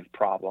variety of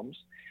problems.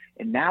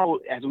 And now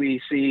as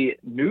we see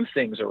new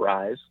things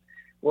arise,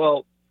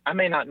 well, I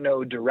may not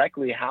know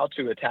directly how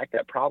to attack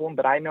that problem,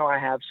 but I know I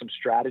have some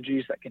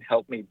strategies that can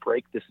help me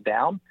break this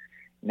down.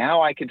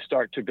 Now I can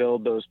start to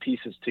build those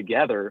pieces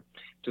together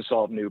to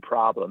solve new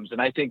problems.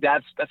 And I think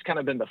that's kind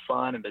of been the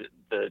fun and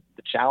the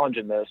challenge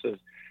in this is,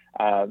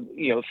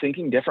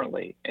 thinking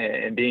differently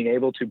and being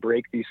able to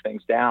break these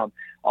things down.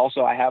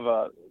 Also, I have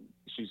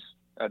she's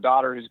a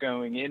daughter who's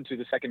going into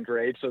the 2nd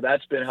grade. So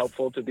that's been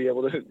helpful to be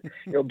able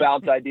to,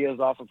 bounce ideas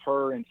off of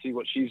her and see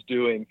what she's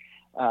doing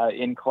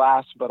in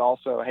class, but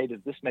also, hey,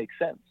 does this make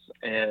sense?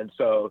 And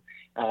so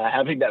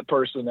having that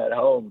person at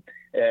home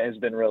has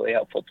been really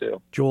helpful too.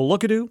 Joel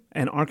Lookadoo,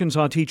 an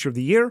Arkansas Teacher of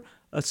the Year,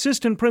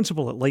 Assistant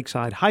Principal at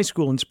Lakeside High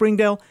School in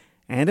Springdale,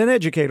 and an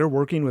educator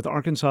working with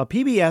Arkansas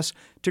PBS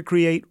to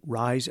create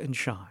Rise and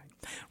Shine.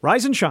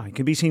 Rise and Shine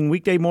can be seen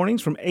weekday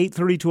mornings from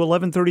 8:30 to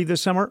 11:30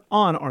 this summer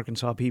on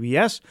Arkansas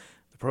PBS.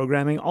 The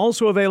programming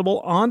also available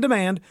on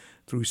demand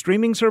through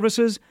streaming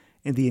services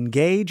and the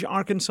Engage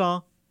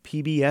Arkansas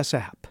PBS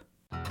app.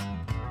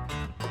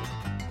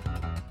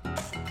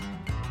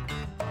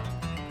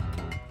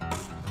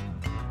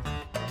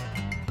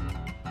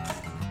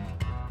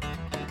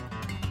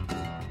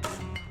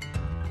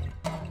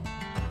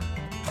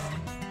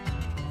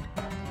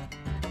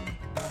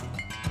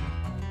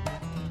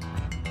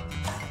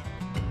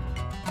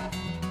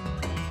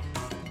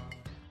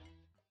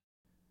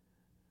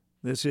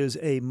 This is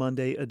a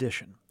Monday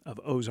edition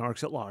of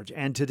Ozarks at Large,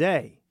 and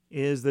today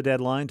is the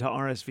deadline to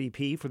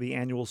RSVP for the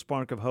annual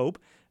Spark of Hope,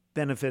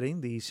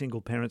 benefiting the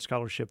Single Parent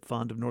Scholarship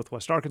Fund of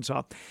Northwest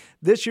Arkansas.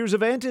 This year's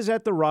event is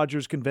at the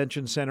Rogers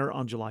Convention Center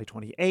on July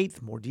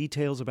 28th. More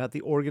details about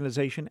the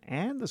organization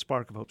and the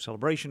Spark of Hope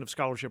celebration of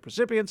scholarship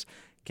recipients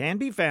can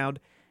be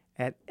found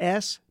at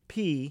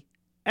spsfnwa.org.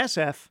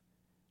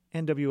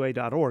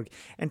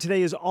 And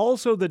today is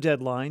also the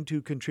deadline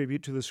to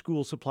contribute to the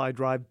school supply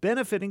drive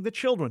benefiting the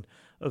children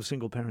of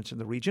single parents in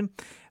the region.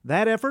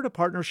 That effort, a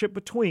partnership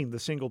between the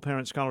Single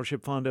Parent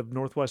Scholarship Fund of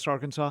Northwest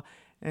Arkansas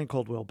and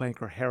Coldwell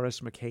Banker Harris,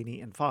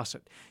 McCaney, and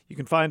Fawcett. You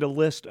can find a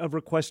list of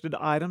requested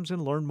items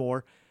and learn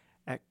more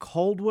at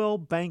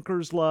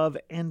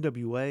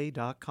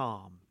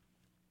coldwellbankerslovenwa.com.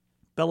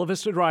 Bella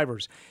Vista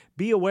drivers,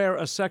 be aware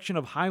a section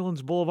of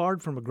Highlands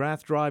Boulevard from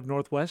McGrath Drive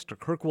Northwest to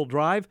Kirkwell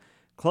Drive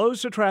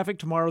closed to traffic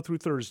tomorrow through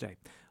Thursday.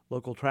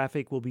 Local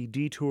traffic will be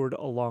detoured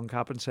along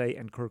Coppensay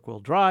and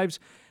Kirkwell Drives.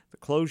 The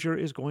closure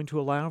is going to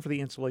allow for the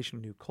installation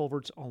of new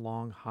culverts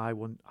along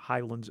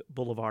Highlands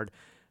Boulevard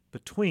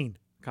between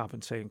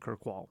Coppensay and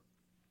Kirkwall.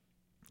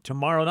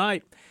 Tomorrow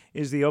night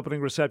is the opening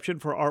reception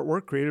for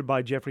artwork created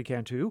by Jeffrey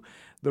Cantu.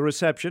 The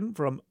reception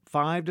from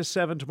 5 to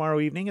 7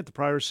 tomorrow evening at the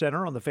Pryor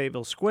Center on the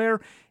Fayetteville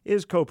Square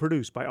is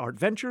co-produced by Art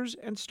Ventures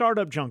and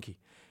Startup Junkie.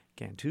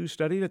 Cantu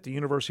studied at the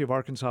University of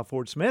Arkansas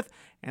Fort Smith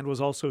and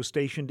was also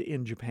stationed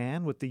in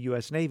Japan with the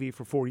U.S. Navy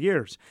for 4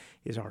 years.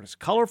 His art is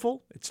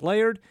colorful, it's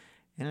layered,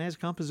 and has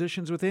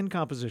compositions within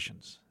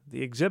compositions.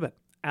 The exhibit,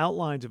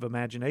 Outlines of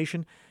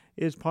Imagination,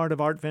 is part of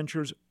Art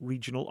Ventures'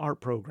 regional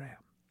art program.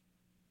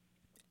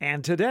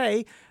 And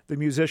today, the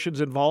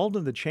musicians involved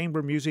in the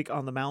Chamber Music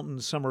on the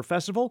Mountains Summer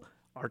Festival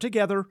are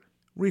together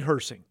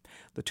rehearsing.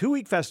 The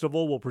 2-week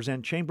festival will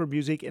present chamber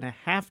music in a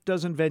half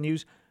dozen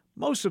venues,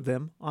 most of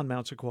them on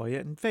Mount Sequoia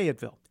and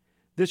Fayetteville.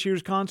 This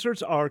year's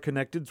concerts are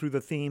connected through the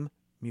theme,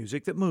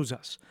 Music That Moves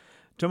Us.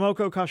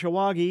 Tomoko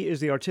Kashiwagi is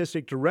the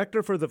artistic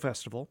director for the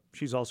festival.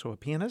 She's also a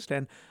pianist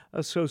and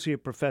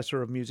associate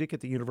professor of music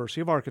at the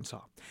University of Arkansas.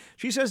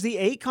 She says the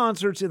 8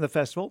 concerts in the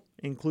festival,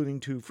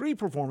 including 2 free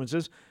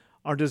performances,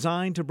 are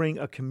designed to bring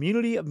a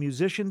community of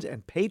musicians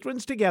and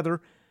patrons together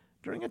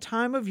during a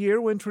time of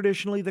year when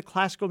traditionally the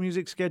classical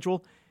music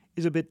schedule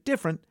is a bit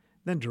different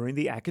than during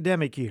the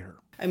academic year.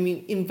 I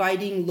mean,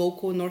 inviting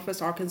local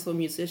Northwest Arkansas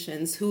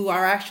musicians who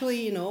are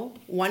actually,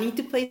 wanting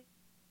to play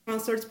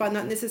concerts but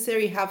not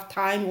necessarily have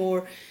time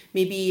or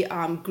maybe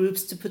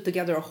groups to put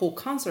together a whole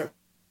concert.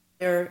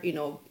 They're,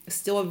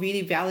 still a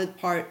really valid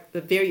part,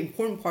 a very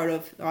important part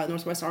of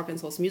Northwest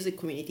Arkansas's music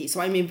community.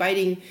 So I'm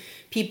inviting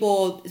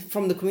people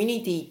from the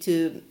community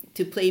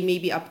to play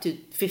maybe up to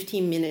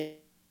 15 minutes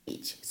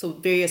each. So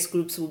various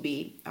groups will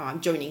be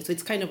joining. So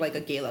it's kind of like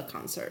a gala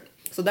concert.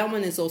 So that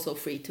one is also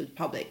free to the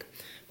public.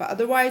 But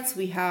otherwise,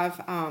 we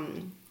have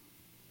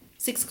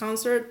 6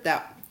 concerts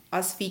that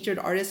us featured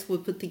artists will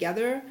put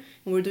together.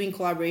 And we're doing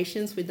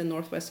collaborations with the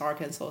Northwest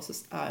Arkansas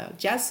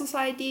Jazz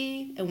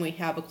Society. And we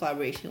have a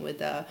collaboration with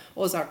the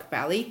Ozark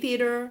Ballet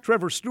Theater.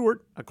 Trevor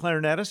Stewart, a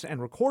clarinetist and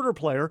recorder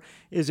player,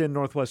 is in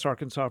Northwest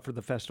Arkansas for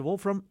the festival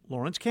from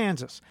Lawrence,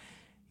 Kansas.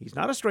 He's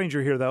not a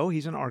stranger here, though.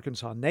 He's an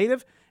Arkansas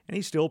native, and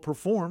he still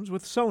performs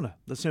with SONA,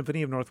 the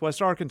Symphony of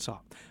Northwest Arkansas.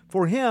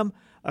 For him,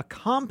 a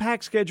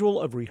compact schedule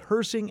of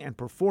rehearsing and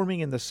performing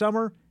in the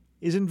summer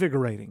is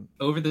invigorating.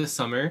 Over the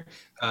summer,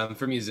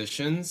 for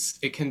musicians,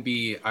 it can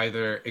be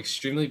either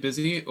extremely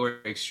busy or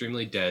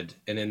extremely dead.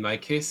 And in my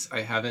case,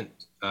 I haven't.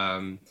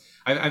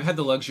 I've had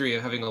the luxury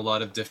of having a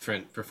lot of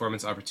different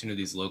performance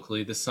opportunities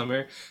locally this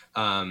summer,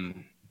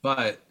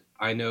 but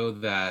I know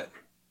that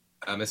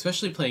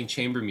especially playing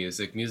chamber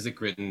music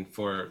written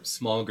for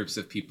small groups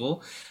of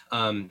people,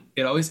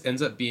 it always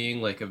ends up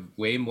being like a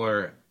way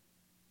more,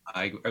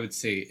 I would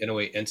say, in a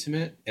way,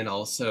 intimate and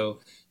also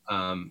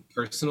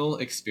personal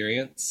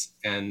experience.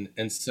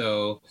 And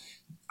so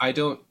I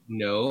don't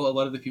know a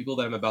lot of the people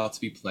that I'm about to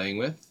be playing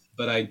with,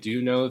 but I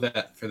do know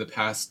that for the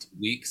past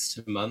weeks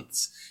to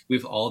months,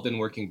 we've all been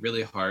working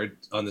really hard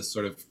on this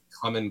sort of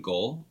common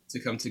goal to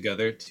come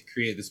together to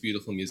create this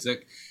beautiful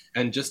music.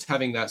 And just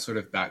having that sort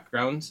of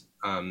background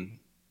and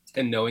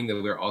knowing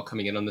that we're all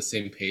coming in on the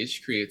same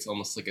page creates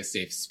almost like a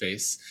safe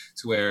space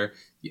to where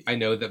I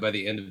know that by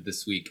the end of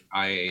this week,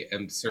 I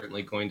am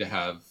certainly going to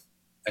have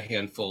a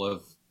handful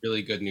of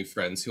really good new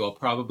friends who I'll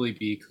probably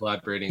be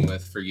collaborating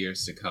with for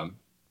years to come.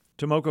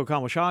 Tomoko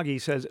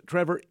Kashiwagi says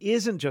Trevor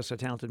isn't just a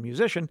talented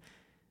musician,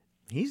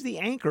 He's the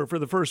anchor for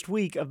the first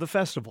week of the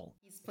festival.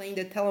 He's playing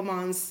the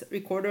Telemann's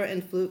recorder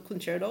and flute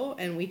concerto,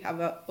 and we have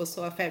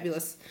also a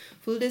fabulous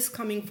flutist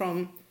coming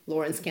from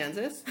Lawrence,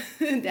 Kansas,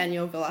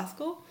 Daniel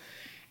Velasco.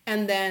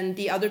 And then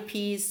the other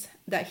piece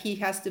that he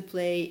has to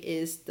play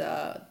is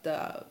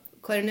the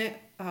clarinet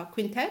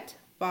quintet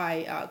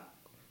by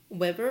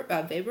Weber.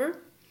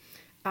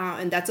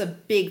 And that's a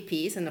big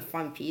piece and a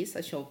fun piece,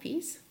 a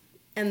showpiece.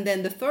 And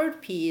then the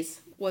third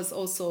piece was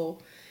also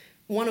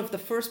one of the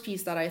first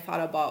pieces that I thought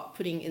about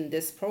putting in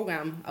this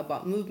program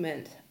about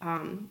movement.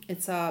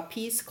 It's a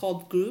piece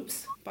called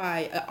Groups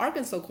by an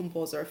Arkansas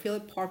composer,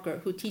 Philip Parker,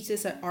 who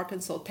teaches at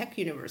Arkansas Tech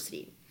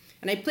University.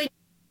 And I played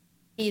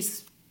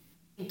this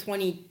in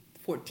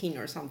 2014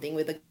 or something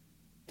with a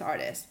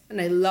artist,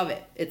 and I love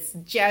it. It's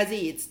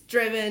jazzy, it's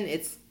driven,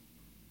 it's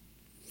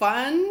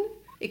fun,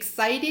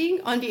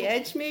 exciting, on the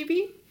edge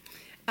maybe.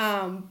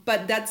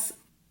 But that's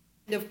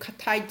kind of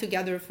tied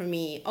together for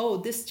me. Oh,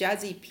 this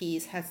jazzy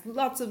piece has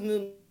lots of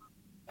movement.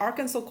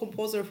 Arkansas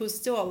composer who's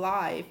still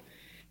alive.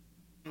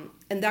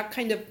 And that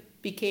kind of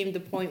became the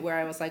point where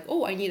I was like,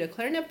 oh, I need a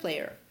clarinet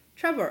player.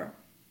 Trevor,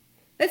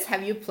 let's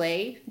have you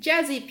play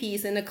jazzy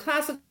piece and a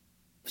classical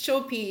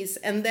showpiece,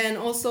 and then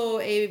also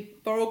a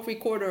Baroque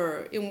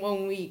recorder in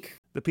 1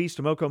 week. The piece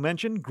Tomoko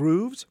mentioned,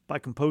 Grooves, by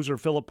composer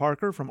Philip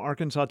Parker from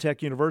Arkansas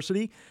Tech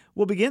University,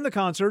 will begin the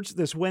concerts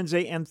this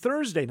Wednesday and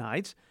Thursday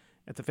nights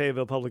at the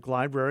Fayetteville Public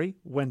Library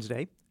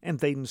Wednesday and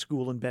Thaden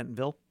School in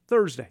Bentonville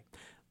Thursday.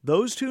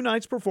 Those 2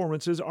 nights'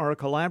 performances are a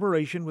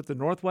collaboration with the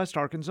Northwest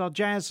Arkansas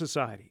Jazz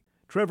Society.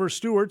 Trevor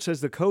Stewart says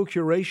the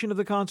co-curation of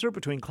the concert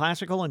between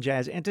classical and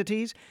jazz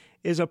entities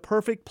is a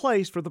perfect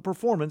place for the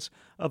performance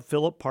of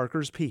Philip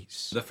Parker's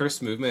piece. The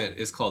first movement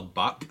is called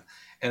Bop,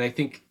 and I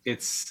think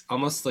it's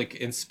almost like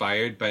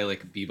inspired by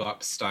like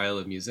bebop style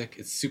of music.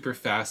 It's super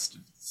fast,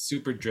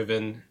 super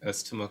driven,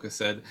 as Tomoko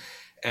said,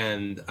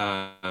 and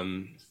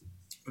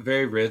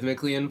very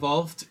rhythmically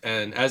involved,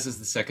 and as is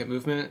the second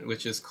movement,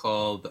 which is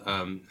called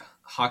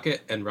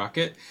Hocket and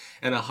Rocket.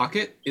 And a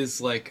Hocket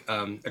is like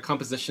a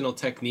compositional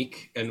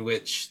technique in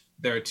which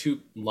there are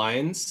 2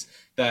 lines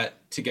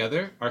that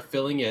together are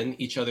filling in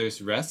each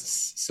other's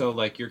rests. So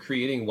like you're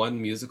creating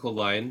one musical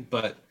line,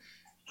 but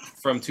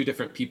from 2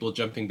 different people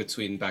jumping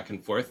between back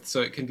and forth.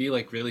 So it can be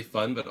like really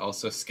fun, but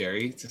also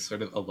scary to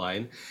sort of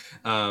align.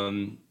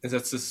 And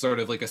that's just sort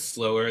of like a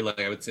slower, like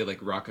I would say like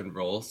rock and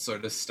roll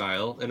sort of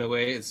style in a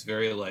way. It's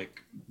very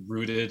like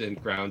rooted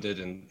and grounded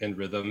in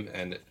rhythm.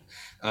 And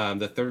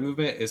the third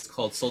movement is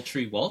called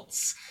Sultry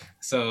Waltz.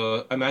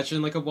 So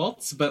imagine like a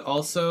waltz, but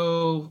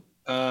also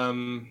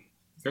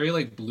very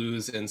like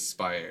blues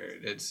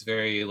inspired. It's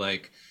very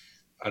like,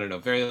 I don't know,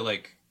 very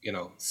like, you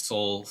know,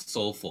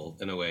 soulful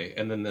in a way.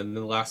 And then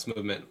the last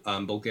movement,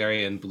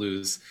 Bulgarian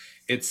blues,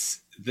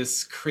 it's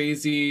this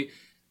crazy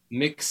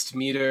mixed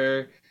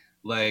meter,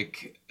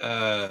 like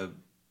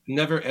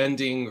never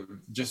ending,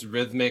 just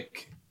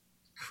rhythmic,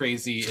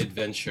 crazy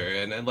adventure.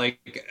 And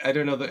like, I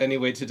don't know any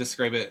way to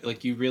describe it.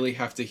 Like you really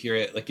have to hear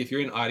it. Like if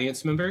you're an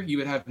audience member, you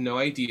would have no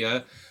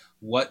idea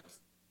what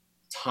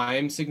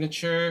time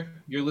signature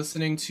you're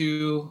listening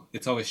to.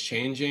 It's always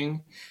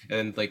changing,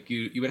 and like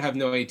you would have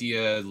no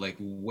idea like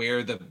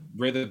where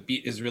the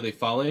beat is really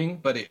falling,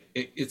 but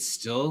it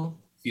still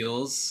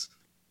feels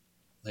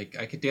like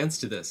I could dance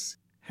to this.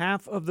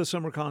 Half of the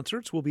summer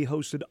concerts will be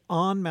hosted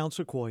on Mount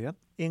Sequoia,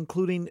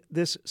 including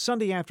this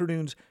Sunday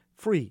afternoon's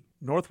free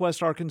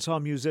Northwest Arkansas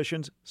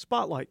Musicians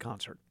Spotlight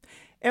Concert.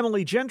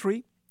 Emily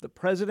Gentry, the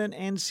president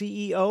and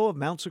CEO of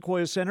Mount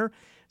Sequoia Center,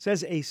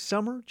 says a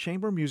summer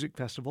chamber music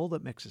festival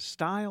that mixes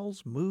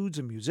styles, moods,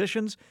 and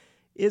musicians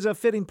is a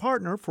fitting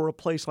partner for a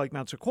place like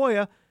Mount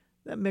Sequoia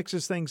that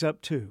mixes things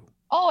up too.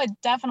 Oh, it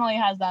definitely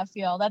has that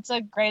feel. That's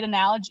a great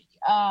analogy.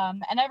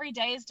 And every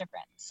day is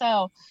different.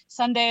 So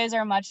some days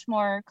are much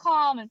more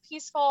calm and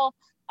peaceful.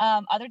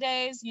 Other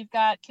days you've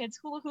got kids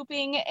hula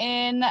hooping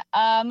in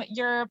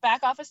your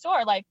back office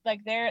door. Like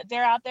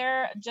they're out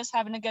there just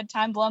having a good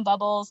time, blowing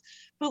bubbles,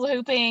 hula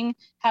hooping,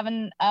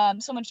 having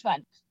so much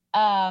fun.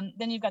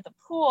 Then you've got the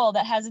pool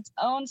that has its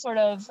own sort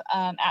of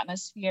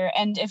atmosphere.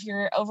 And if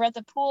you're over at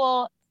the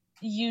pool,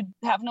 you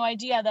have no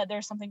idea that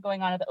there's something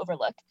going on at the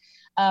overlook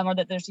or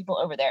that there's people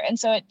over there. And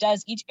so it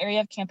does, each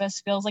area of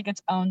campus feels like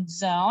its own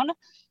zone.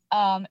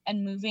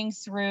 And moving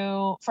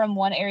through from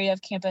one area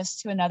of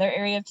campus to another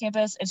area of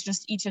campus, it's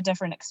just each a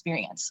different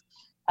experience.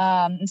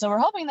 And so we're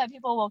hoping that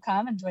people will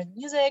come enjoy the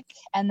music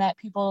and that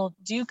people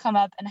do come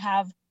up and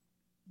have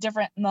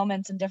different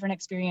moments and different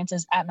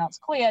experiences at Mount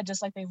Sequoia,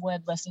 just like they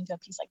would listening to a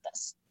piece like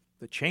this.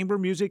 The Chamber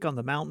Music on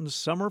the Mountains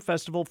Summer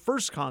Festival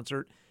first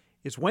concert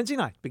is Wednesday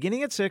night,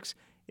 beginning at 6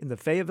 in the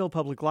Fayetteville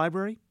Public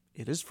Library.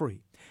 It is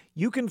free.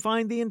 You can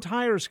find the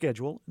entire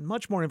schedule and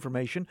much more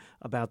information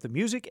about the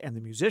music and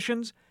the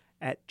musicians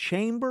at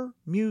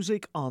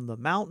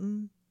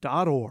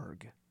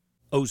chambermusiconthemountain.org.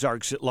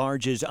 Ozarks at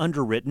Large is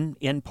underwritten,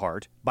 in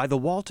part, by the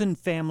Walton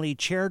Family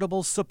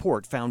Charitable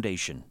Support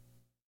Foundation.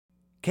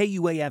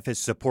 KUAF is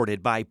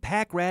supported by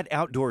Pack Rat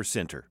Outdoor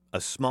Center, a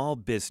small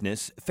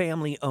business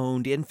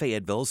family-owned in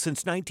Fayetteville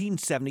since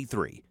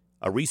 1973.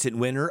 A recent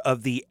winner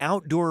of the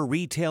Outdoor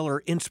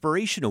Retailer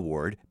Inspiration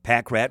Award,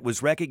 PackRat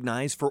was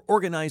recognized for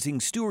organizing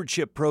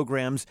stewardship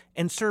programs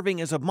and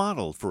serving as a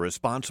model for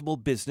responsible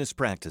business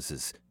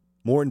practices.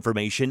 More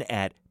information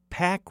at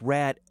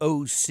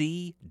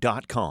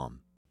packratoc.com.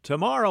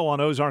 Tomorrow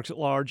on Ozarks at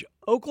Large,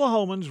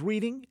 Oklahomans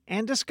reading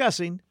and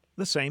discussing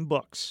the same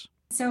books.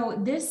 So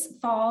this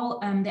fall,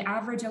 the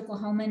average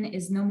Oklahoman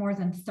is no more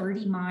than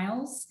 30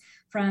 miles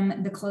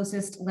from the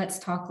closest Let's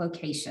Talk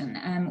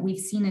location. We've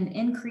seen an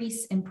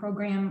increase in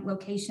program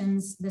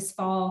locations this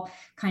fall,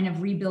 kind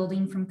of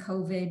rebuilding from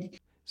COVID.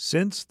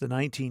 Since the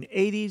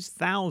 1980s,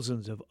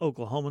 thousands of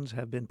Oklahomans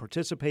have been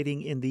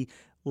participating in the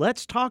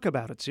Let's Talk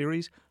About It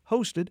series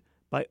hosted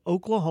by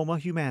Oklahoma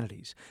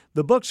Humanities.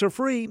 The books are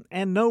free,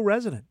 and no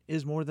resident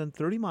is more than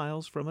 30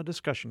 miles from a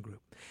discussion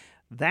group.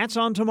 That's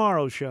on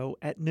tomorrow's show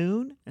at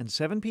noon and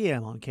 7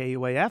 p.m. on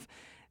KUAF,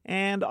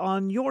 and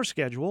on your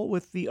schedule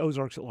with the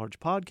Ozarks at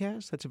Large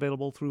podcast that's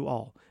available through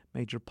all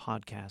major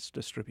podcast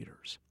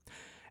distributors.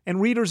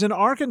 And readers in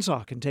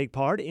Arkansas can take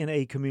part in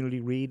a community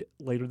read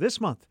later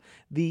this month.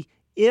 The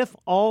If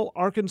All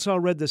Arkansas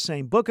Read the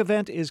Same Book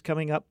event is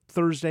coming up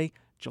Thursday,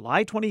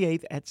 July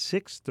 28th at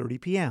 6:30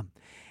 p.m.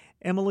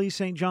 Emily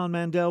St. John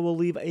Mandel will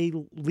lead a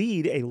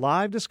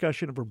live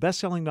discussion of her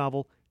best-selling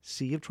novel,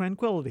 Sea of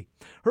Tranquility.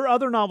 Her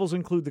other novels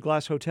include The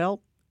Glass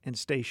Hotel and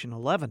Station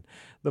 11.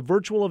 The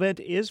virtual event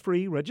is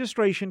free.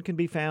 Registration can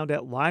be found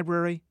at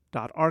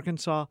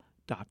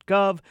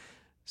library.arkansas.gov.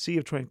 Sea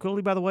of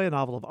Tranquility, by the way, a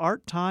novel of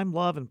art, time,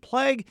 love, and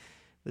plague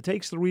that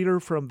takes the reader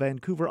from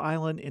Vancouver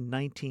Island in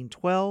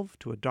 1912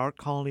 to a dark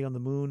colony on the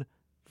moon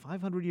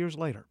 500 years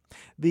later.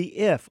 The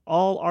If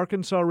All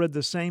Arkansas Read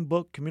the Same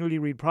Book Community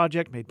Read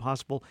Project made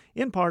possible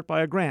in part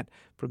by a grant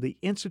from the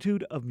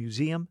Institute of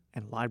Museum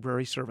and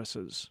Library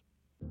Services.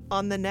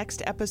 On the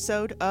next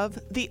episode of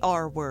The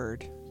R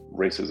Word.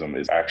 Racism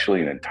is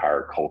actually an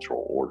entire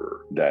cultural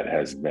order that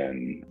has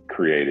been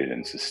created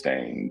and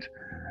sustained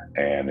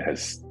and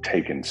has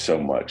taken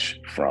so much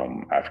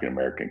from African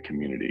American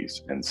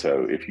communities. And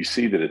so if you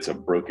see that it's a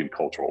broken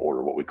cultural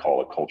order, what we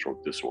call a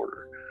cultural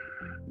disorder,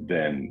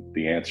 then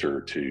the answer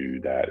to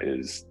that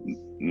is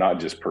not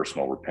just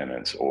personal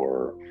repentance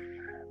or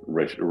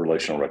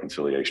relational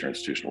reconciliation or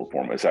institutional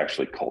reform. It's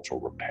actually cultural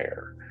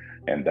repair.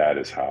 And that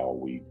is how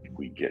we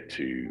get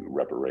to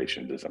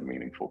reparations as a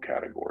meaningful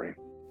category.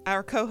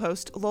 Our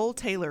co-host Lowell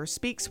Taylor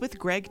speaks with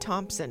Greg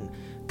Thompson,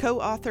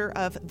 co-author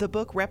of the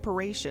book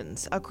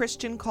Reparations, A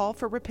Christian Call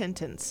for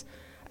Repentance,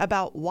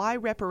 about why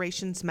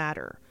reparations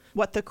matter,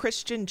 what the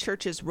Christian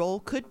church's role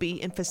could be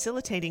in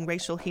facilitating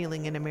racial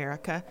healing in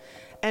America,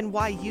 and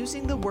why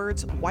using the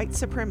words white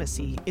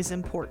supremacy is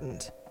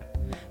important.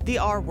 The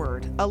R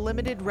Word, a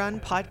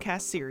limited-run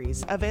podcast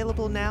series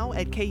available now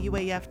at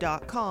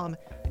KUAF.com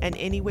and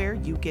anywhere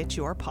you get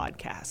your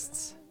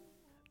podcasts.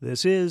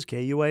 This is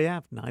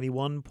KUAF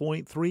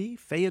 91.3,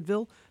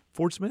 Fayetteville,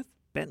 Fort Smith,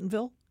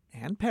 Bentonville,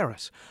 and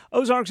Paris.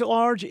 Ozarks at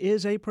Large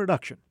is a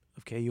production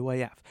of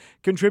KUAF.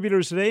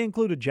 Contributors today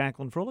included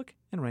Jacqueline Froelich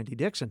and Randy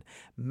Dixon.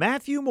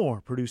 Matthew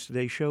Moore produced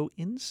today's show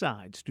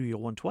inside Studio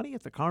 120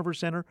 at the Carver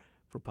Center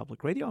for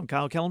Public Radio. I'm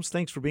Kyle Kellums.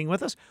 Thanks for being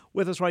with us.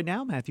 With us right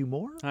now, Matthew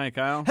Moore. Hi,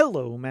 Kyle.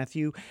 Hello,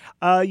 Matthew.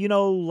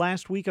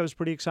 Last week I was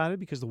pretty excited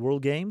because the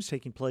World Games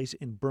taking place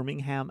in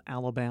Birmingham,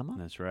 Alabama.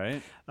 That's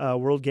right.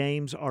 World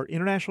Games are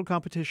international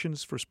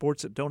competitions for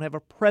sports that don't have a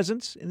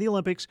presence in the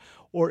Olympics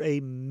or a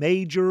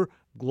major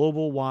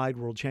global-wide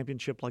world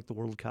championship like the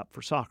World Cup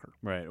for soccer.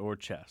 Right, or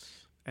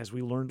chess. As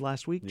we learned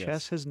last week, Yes.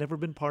 chess has never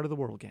been part of the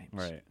World Games.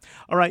 Right.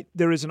 All right,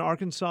 there is an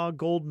Arkansas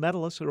gold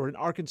medalist or an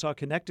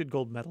Arkansas-connected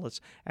gold medalist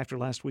after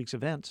last week's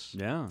events.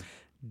 Yeah.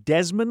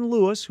 Desmond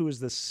Lewis, who is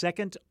the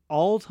second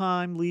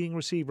all-time leading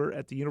receiver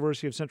at the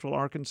University of Central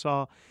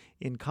Arkansas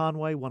in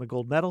Conway, won a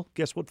gold medal.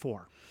 Guess what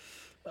for?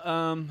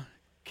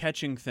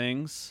 Catching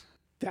things.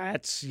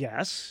 That's,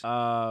 yes.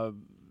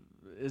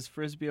 Is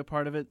Frisbee a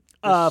part of it?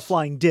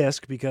 Flying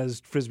disc,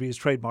 because Frisbee is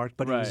trademarked,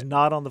 but he was Right.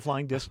 not on the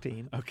flying disc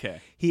team. Okay.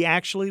 He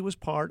actually was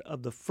part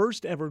of the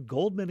first ever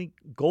gold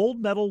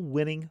medal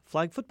winning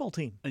flag football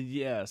team.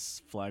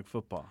 Yes, flag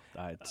football.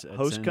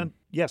 Host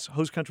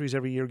countries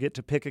every year get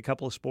to pick a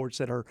couple of sports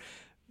that are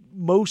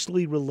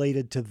mostly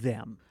related to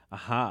them.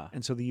 Aha.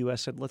 And so the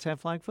U.S. said, let's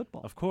have flag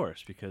football. Of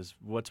course, because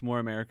what's more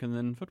American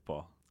than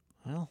football?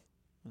 Well,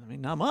 I mean,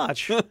 not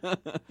much.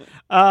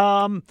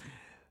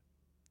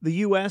 The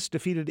U.S.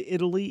 defeated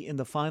Italy in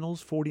the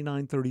finals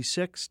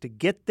 49-36. To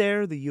get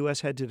there, the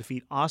U.S. had to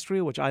defeat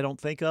Austria, which I don't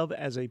think of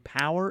as a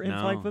power in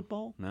flag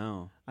football.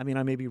 No. I mean,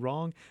 I may be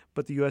wrong,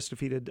 but the U.S.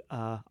 defeated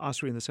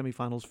Austria in the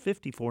semifinals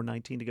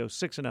 54-19 to go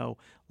 6-0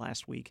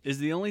 last week. Is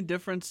the only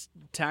difference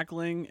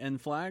tackling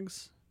and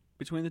flags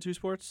between the two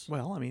sports?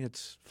 Well, I mean,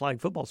 it's flag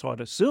football, so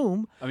I'd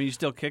assume. I mean, you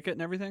still kick it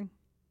and everything?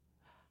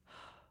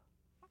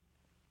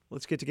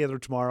 Let's get together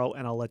tomorrow,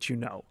 and I'll let you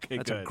know. Okay,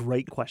 That's good. a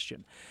great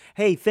question.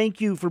 Hey, thank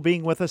you for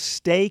being with us.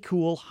 Stay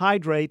cool,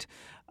 hydrate.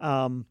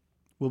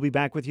 We'll be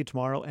back with you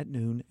tomorrow at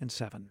noon and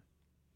 7.